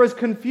 and there was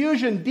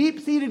confusion,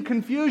 deep-seated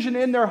confusion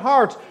in their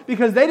hearts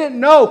because they didn't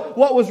know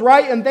what was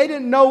right and they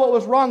didn't know what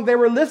was wrong. They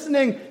were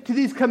listening to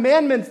these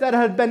commandments that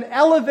had been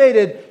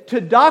elevated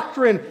to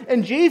doctrine,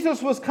 and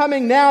Jesus was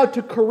coming now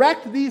to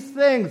correct these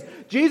things.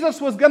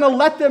 Jesus was going to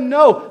let them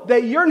know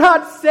that you're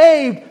not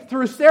saved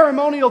through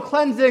ceremonial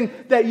cleansing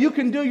that you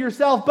can do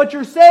yourself, but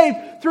you're saved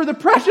through the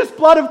precious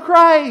blood of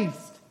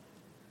Christ.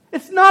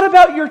 It's not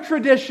about your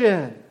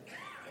tradition,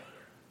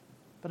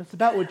 but it's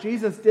about what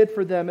Jesus did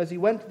for them as he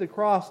went to the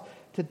cross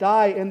to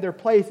die in their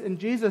place. And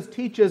Jesus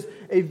teaches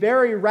a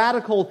very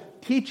radical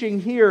teaching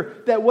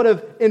here that would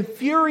have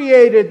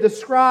infuriated the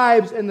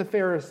scribes and the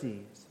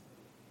Pharisees.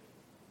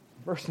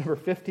 Verse number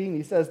 15,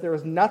 he says, there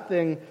is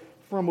nothing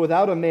from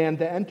without a man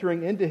that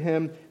entering into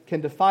him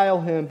can defile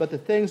him, but the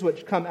things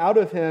which come out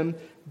of him,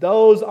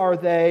 those are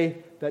they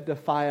that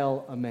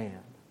defile a man.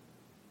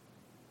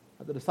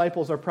 The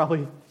disciples are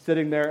probably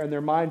sitting there and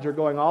their minds are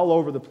going all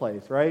over the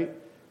place, right?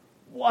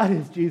 What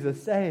is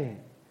Jesus saying?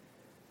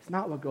 It's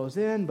not what goes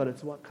in, but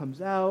it's what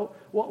comes out.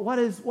 What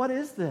is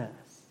this?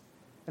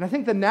 And I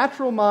think the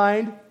natural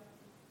mind,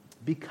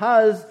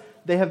 because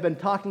they have been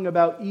talking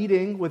about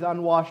eating with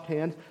unwashed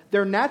hands,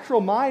 their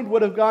natural mind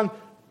would have gone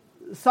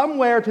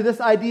somewhere to this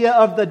idea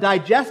of the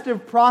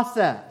digestive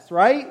process,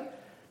 right?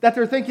 That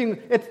they're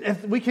thinking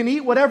we can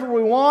eat whatever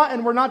we want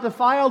and we're not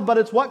defiled, but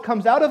it's what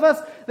comes out of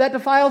us that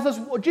defiles us.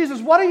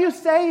 Jesus, what are you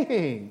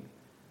saying?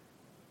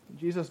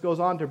 Jesus goes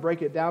on to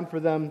break it down for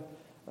them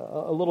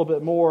a little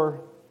bit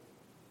more.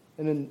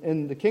 And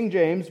in the King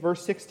James,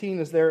 verse 16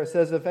 is there. It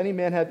says, if any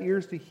man have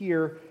ears to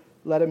hear,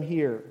 let him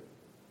hear.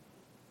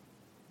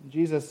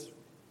 Jesus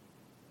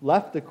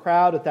left the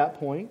crowd at that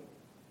point.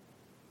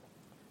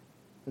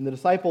 And the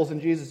disciples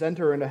and Jesus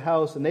enter into a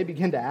house and they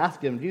begin to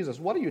ask him, Jesus,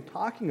 what are you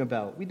talking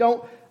about? We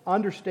don't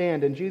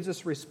understand. And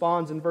Jesus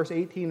responds in verse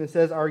 18 and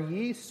says, are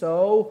ye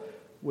so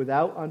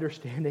without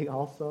understanding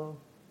also?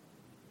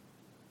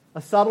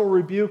 A subtle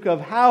rebuke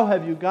of, how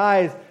have you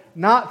guys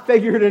not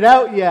figured it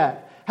out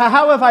yet?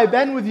 How have I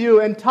been with you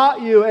and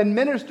taught you and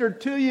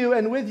ministered to you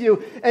and with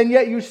you, and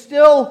yet you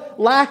still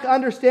lack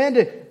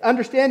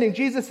understanding?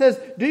 Jesus says,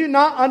 do you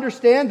not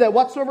understand that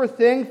whatsoever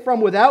thing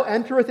from without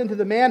entereth into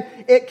the man,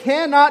 it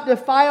cannot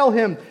defile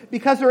him,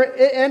 because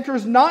it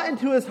enters not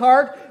into his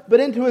heart, but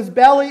into his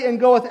belly, and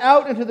goeth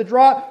out into the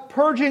draught,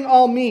 purging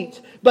all meat.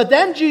 But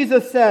then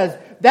Jesus says,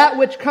 that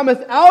which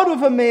cometh out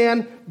of a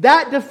man,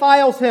 that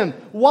defiles him.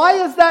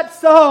 Why is that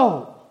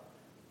so?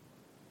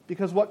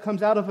 Because what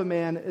comes out of a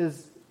man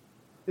is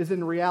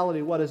in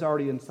reality what is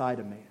already inside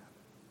a man.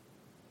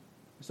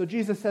 So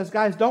Jesus says,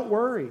 guys, don't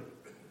worry.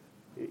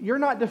 You're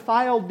not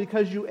defiled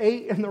because you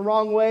ate in the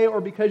wrong way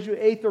or because you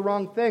ate the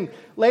wrong thing.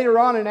 Later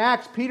on in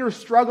Acts, Peter's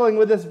struggling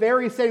with this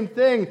very same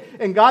thing,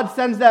 and God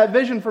sends that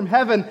vision from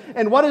heaven.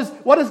 And what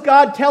is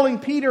God telling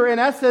Peter in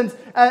essence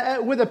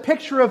with a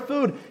picture of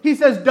food? He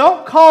says,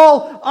 don't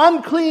call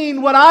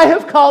unclean what I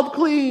have called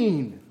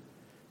clean.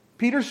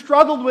 Peter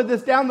struggled with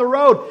this down the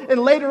road, and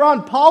later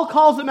on, Paul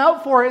calls him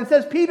out for it and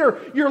says, Peter,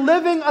 you're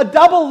living a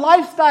double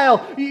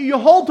lifestyle. You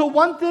hold to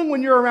one thing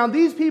when you're around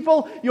these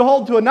people, you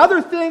hold to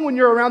another thing when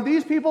you're around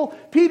these people.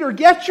 Peter,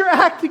 get your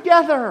act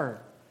together.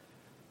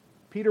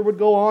 Peter would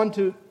go on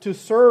to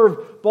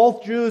serve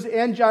both Jews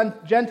and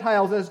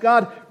Gentiles as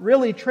God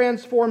really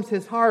transforms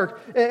his heart.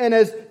 And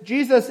as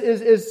Jesus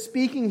is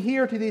speaking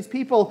here to these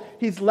people,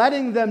 he's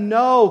letting them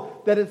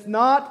know that it's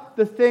not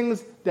the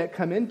things that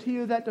come into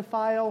you that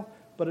defile,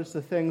 but it's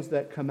the things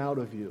that come out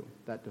of you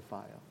that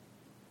defile.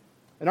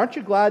 And aren't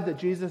you glad that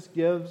Jesus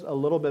gives a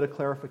little bit of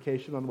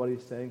clarification on what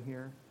he's saying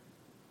here?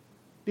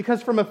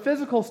 Because from a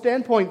physical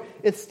standpoint,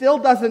 it still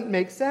doesn't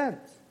make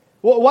sense.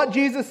 What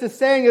Jesus is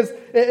saying is,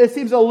 it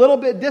seems a little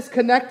bit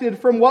disconnected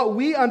from what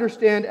we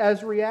understand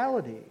as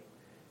reality.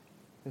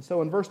 And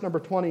so in verse number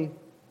 20,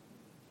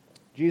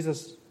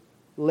 Jesus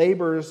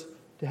labors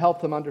to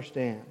help them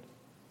understand.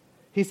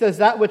 He says,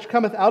 that which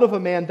cometh out of a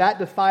man, that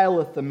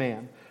defileth the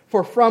man.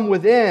 For from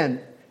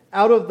within,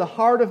 out of the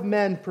heart of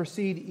men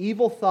proceed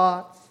evil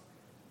thoughts,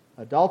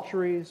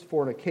 adulteries,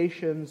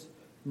 fornications,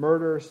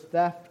 murders,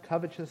 theft,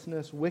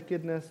 covetousness,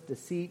 wickedness,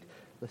 deceit,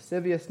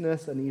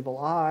 lasciviousness, an evil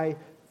eye,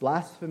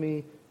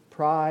 blasphemy,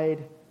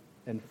 pride,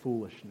 and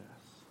foolishness.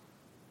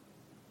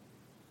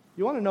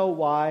 You want to know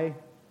why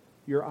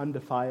you're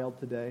undefiled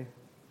today?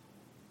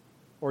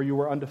 Or you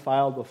were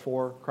undefiled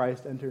before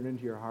Christ entered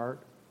into your heart?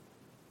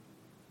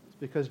 It's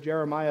because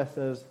Jeremiah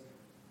says,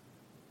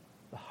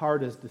 the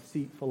heart is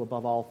deceitful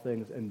above all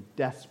things and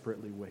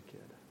desperately wicked.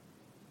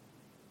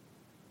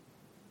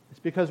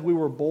 It's because we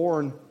were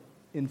born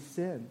in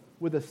sin,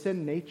 with a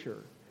sin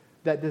nature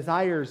that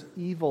desires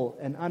evil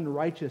and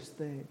unrighteous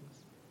things.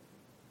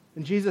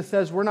 And Jesus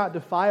says we're not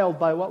defiled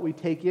by what we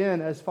take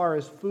in as far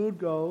as food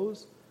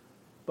goes,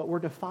 but we're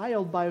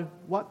defiled by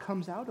what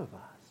comes out of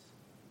us.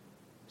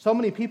 So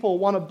many people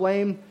want to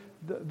blame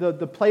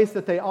the place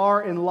that they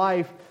are in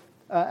life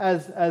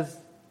as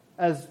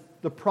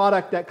the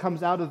product that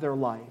comes out of their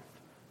life.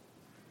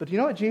 But do you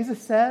know what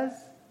Jesus says?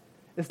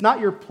 It's not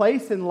your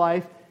place in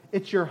life,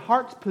 it's your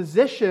heart's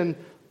position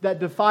that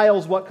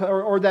defiles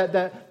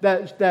that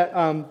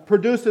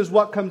produces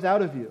what comes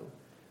out of you.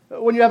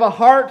 When you have a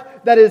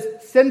heart that is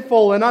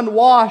sinful and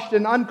unwashed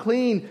and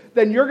unclean,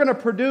 then you're going to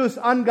produce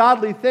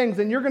ungodly things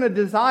and you're going to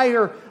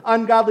desire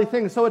ungodly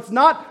things. So it's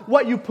not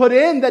what you put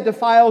in that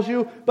defiles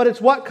you, but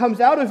it's what comes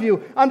out of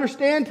you.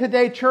 Understand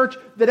today, church,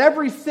 that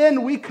every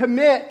sin we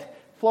commit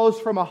flows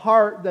from a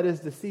heart that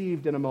is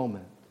deceived in a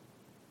moment.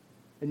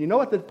 And you know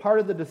what the part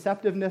of the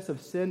deceptiveness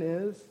of sin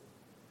is?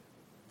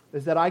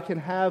 Is that I can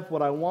have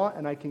what I want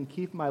and I can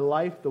keep my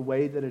life the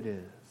way that it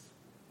is.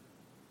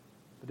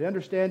 But do you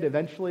understand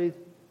eventually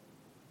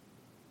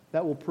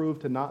that will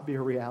prove to not be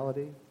a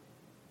reality?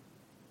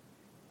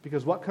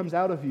 Because what comes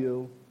out of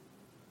you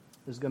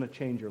is going to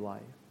change your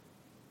life.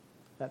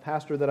 That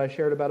pastor that I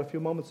shared about a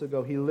few moments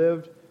ago, he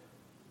lived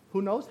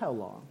who knows how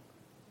long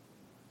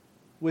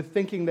with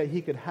thinking that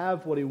he could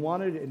have what he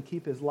wanted and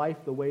keep his life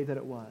the way that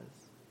it was.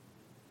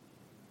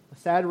 The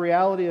sad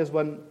reality is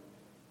when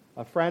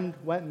a friend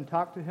went and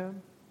talked to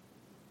him,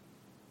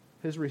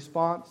 his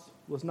response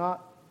was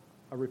not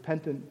a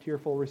repentant,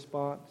 tearful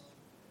response.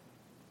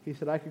 He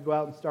said, I could go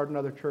out and start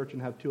another church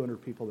and have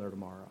 200 people there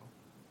tomorrow.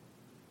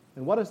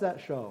 And what does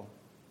that show?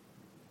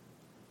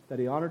 That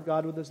he honored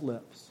God with his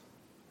lips,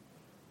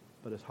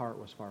 but his heart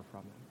was far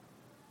from him.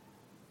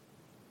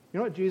 You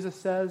know what Jesus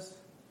says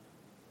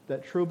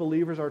that true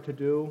believers are to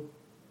do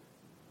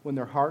when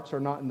their hearts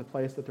are not in the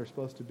place that they're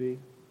supposed to be?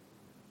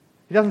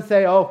 He doesn't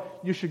say, oh,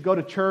 you should go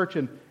to church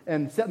and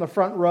sit in the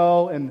front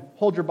row and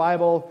hold your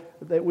Bible.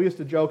 We used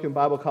to joke in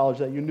Bible college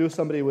that you knew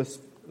somebody was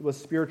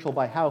spiritual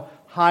by how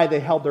high they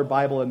held their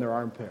Bible in their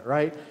armpit,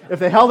 right? If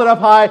they held it up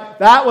high,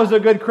 that was a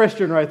good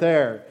Christian right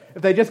there.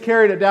 If they just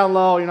carried it down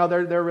low,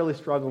 they're really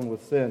struggling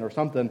with sin or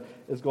something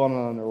is going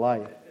on in their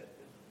life.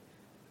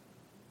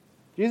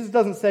 Jesus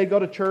doesn't say go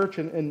to church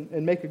and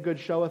make a good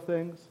show of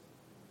things.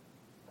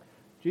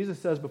 Jesus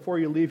says before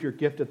you leave your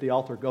gift at the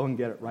altar, go and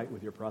get it right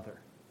with your brother.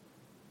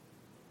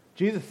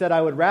 Jesus said,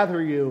 I would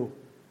rather you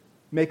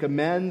make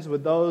amends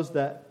with those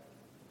that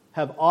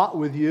have aught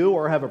with you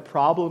or have a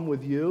problem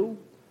with you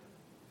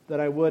than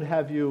I would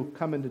have you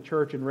come into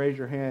church and raise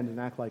your hand and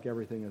act like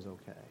everything is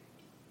okay.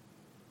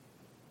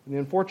 And the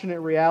unfortunate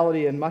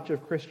reality in much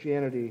of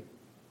Christianity,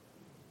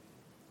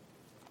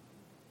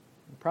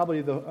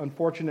 probably the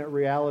unfortunate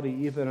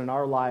reality even in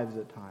our lives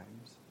at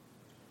times,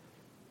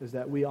 is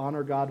that we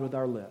honor God with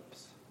our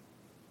lips,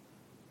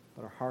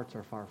 but our hearts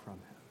are far from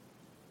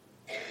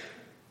Him.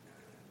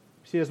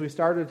 See, as we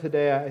started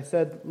today, I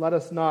said, let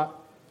us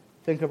not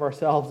think of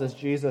ourselves as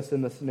Jesus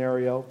in the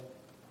scenario.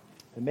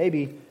 And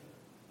maybe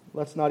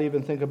let's not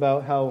even think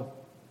about how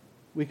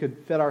we could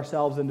fit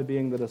ourselves into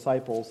being the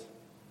disciples.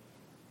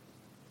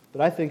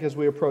 But I think as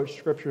we approach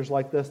scriptures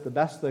like this, the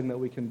best thing that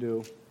we can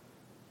do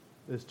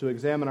is to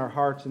examine our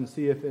hearts and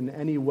see if in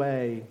any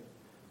way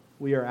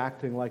we are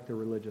acting like the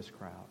religious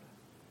crowd.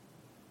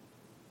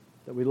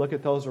 That we look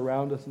at those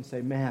around us and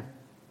say, man,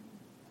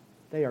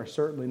 they are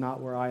certainly not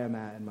where I am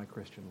at in my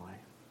Christian life.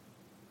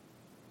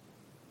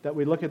 That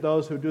we look at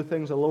those who do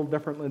things a little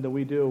differently than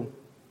we do,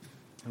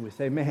 and we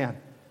say, man,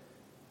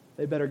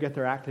 they better get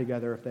their act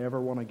together if they ever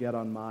want to get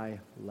on my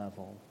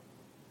level.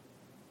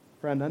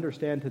 Friend,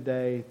 understand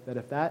today that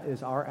if that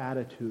is our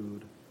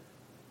attitude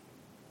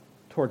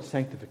towards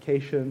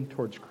sanctification,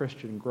 towards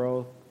Christian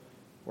growth,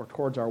 or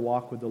towards our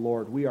walk with the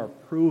Lord, we are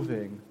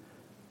proving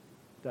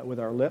that with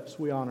our lips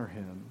we honor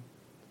Him,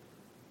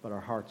 but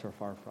our hearts are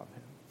far from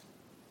Him.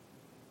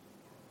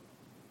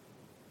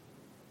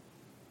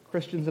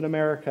 Christians in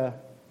America,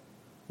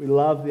 we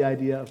love the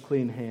idea of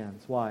clean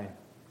hands. Why?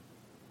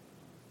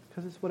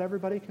 Because it's what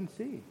everybody can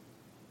see.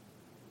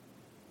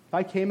 If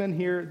I came in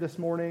here this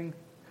morning,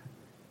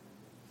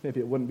 maybe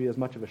it wouldn't be as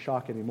much of a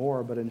shock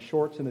anymore, but in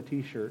shorts and a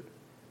t-shirt,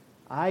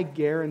 I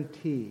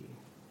guarantee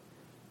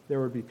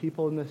there would be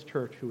people in this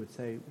church who would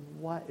say,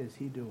 what is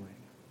he doing?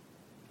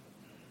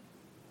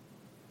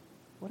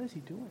 What is he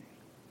doing?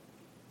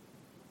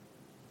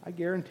 I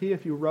guarantee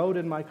if you rode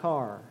in my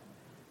car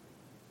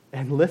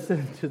and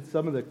listened to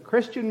some of the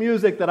Christian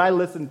music that I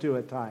listen to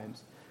at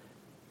times,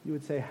 you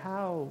would say,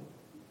 how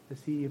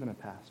is he even a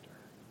pastor?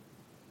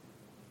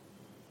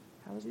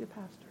 How is he a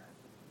pastor?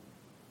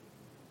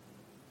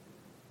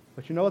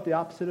 But you know what the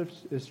opposite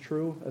is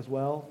true as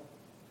well?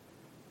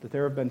 That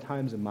there have been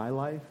times in my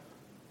life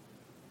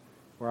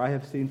where I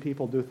have seen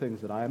people do things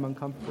that I am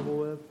uncomfortable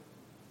with,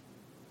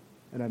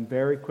 and I'm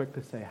very quick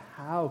to say,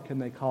 how can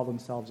they call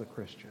themselves a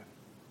Christian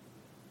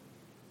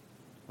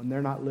when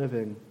they're not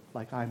living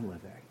like I'm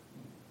living?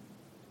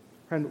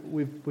 Friend,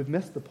 we've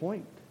missed the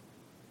point.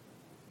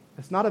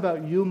 It's not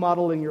about you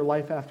modeling your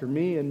life after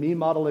me and me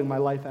modeling my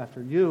life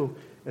after you.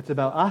 It's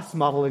about us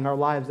modeling our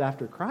lives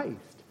after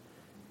Christ.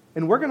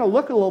 And we're going to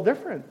look a little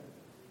different.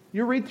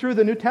 You read through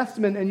the New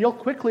Testament and you'll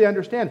quickly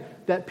understand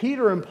that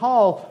Peter and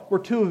Paul were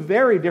two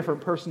very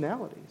different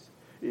personalities.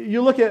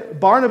 You look at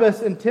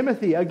Barnabas and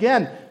Timothy,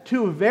 again,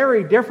 two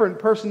very different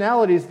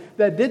personalities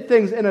that did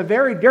things in a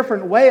very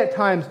different way at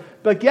times.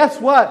 But guess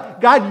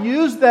what? God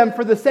used them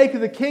for the sake of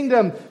the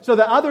kingdom so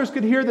that others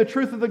could hear the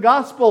truth of the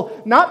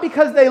gospel, not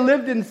because they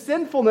lived in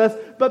sinfulness,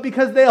 but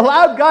because they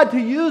allowed God to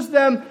use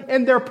them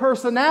and their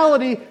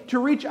personality to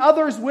reach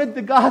others with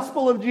the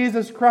gospel of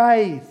Jesus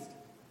Christ.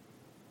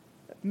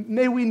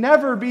 May we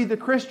never be the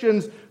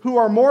Christians who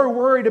are more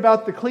worried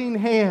about the clean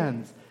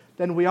hands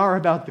than we are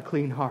about the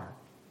clean heart.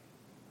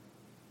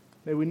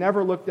 May we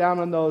never look down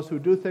on those who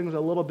do things a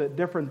little bit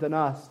different than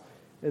us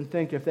and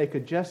think if they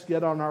could just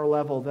get on our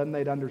level, then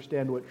they'd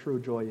understand what true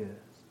joy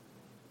is.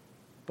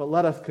 But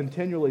let us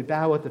continually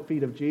bow at the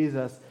feet of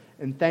Jesus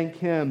and thank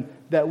Him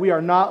that we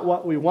are not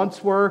what we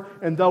once were,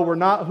 and though we're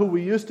not who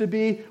we used to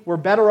be, we're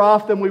better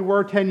off than we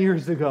were 10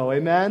 years ago.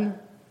 Amen?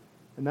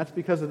 And that's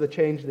because of the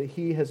change that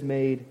He has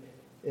made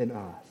in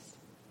us.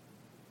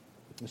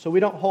 So we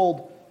don't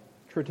hold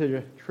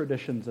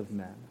traditions of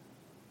men.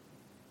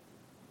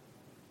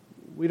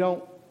 We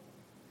don't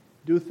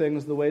do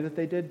things the way that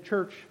they did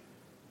church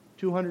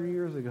 200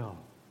 years ago.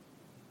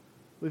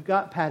 We've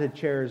got padded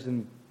chairs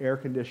and air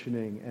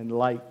conditioning and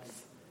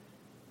lights.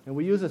 And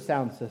we use a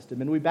sound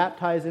system, and we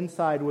baptize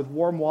inside with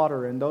warm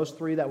water, and those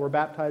 3 that were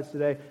baptized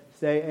today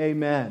say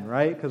amen,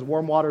 right? Because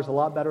warm water is a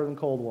lot better than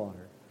cold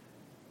water.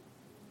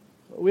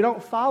 We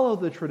don't follow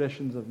the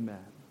traditions of men.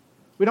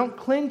 We don't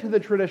cling to the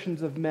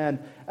traditions of men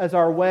as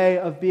our way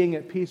of being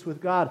at peace with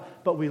God,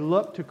 but we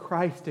look to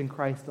Christ and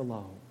Christ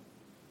alone.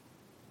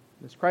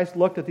 As Christ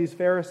looked at these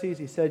Pharisees,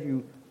 he said,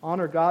 "You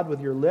honor God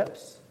with your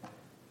lips,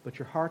 but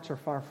your hearts are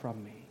far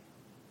from me."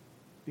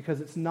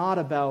 Because it's not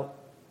about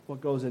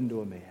what goes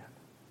into a man.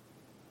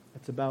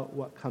 It's about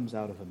what comes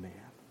out of a man.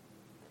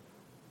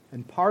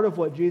 And part of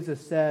what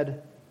Jesus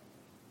said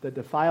that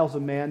defiles a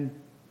man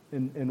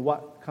in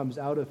what comes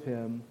out of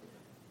him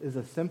is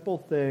a simple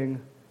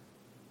thing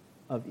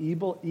of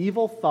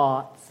evil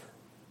thoughts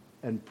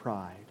and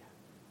pride.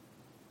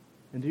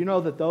 And do you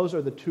know that those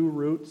are the 2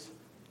 roots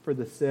for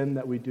the sin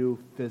that we do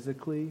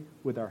physically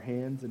with our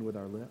hands and with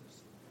our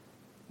lips?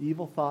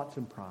 Evil thoughts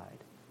and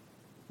pride.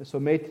 And so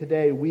may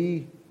today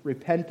we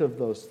repent of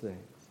those things.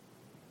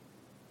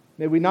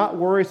 May we not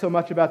worry so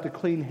much about the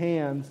clean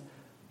hands,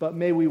 but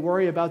may we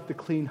worry about the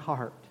clean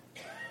heart.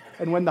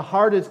 And when the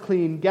heart is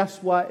clean,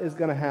 guess what is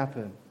going to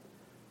happen?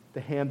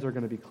 The hands are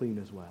going to be clean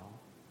as well.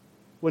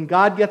 When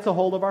God gets a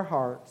hold of our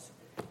hearts,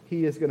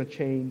 He is going to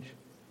change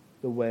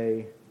the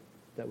way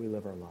that we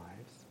live our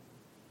lives.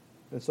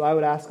 And so I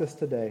would ask us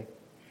today,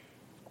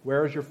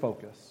 where is your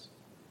focus?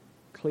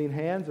 Clean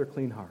hands or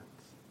clean hearts?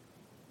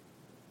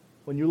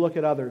 When you look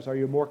at others, are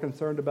you more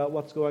concerned about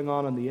what's going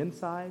on the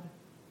inside?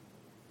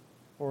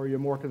 Or are you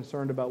more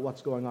concerned about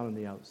what's going on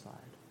the outside?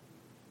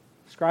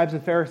 Scribes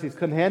and Pharisees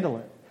couldn't handle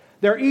it.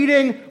 They're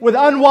eating with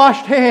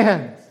unwashed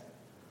hands.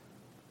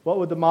 What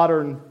would the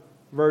modern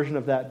version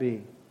of that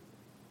be?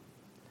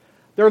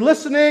 They're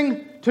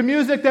listening to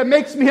music that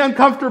makes me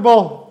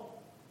uncomfortable.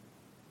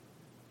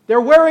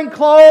 They're wearing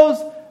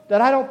clothes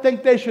that I don't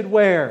think they should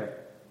wear.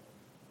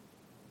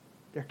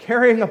 They're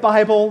carrying a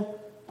Bible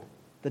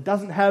that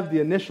doesn't have the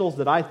initials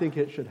that I think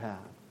it should have.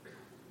 I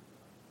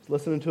was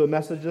listening to a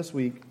message this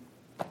week,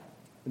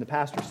 and the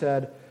pastor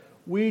said,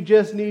 "We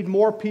just need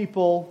more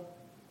people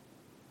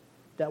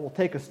that will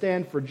take a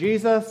stand for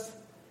Jesus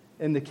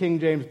in the King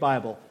James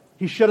Bible."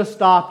 He should have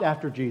stopped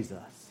after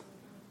Jesus,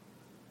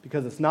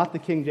 because it's not the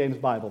King James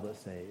Bible that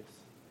saves.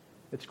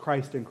 It's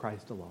Christ and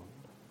Christ alone.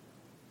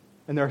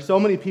 And there are so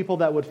many people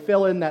that would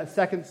fill in that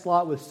second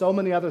slot with so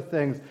many other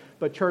things.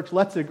 But church,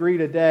 let's agree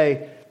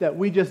today that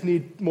we just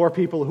need more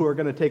people who are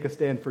going to take a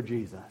stand for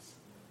Jesus.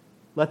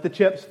 Let the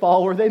chips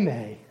fall where they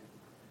may.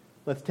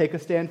 Let's take a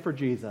stand for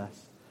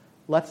Jesus.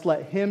 Let's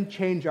let Him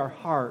change our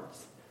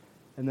hearts.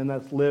 And then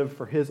let's live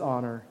for His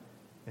honor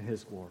and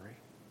His glory.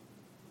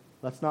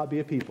 Let's not be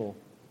a people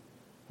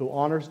who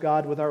honors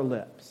God with our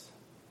lips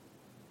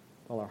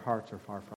while our hearts are far from Him.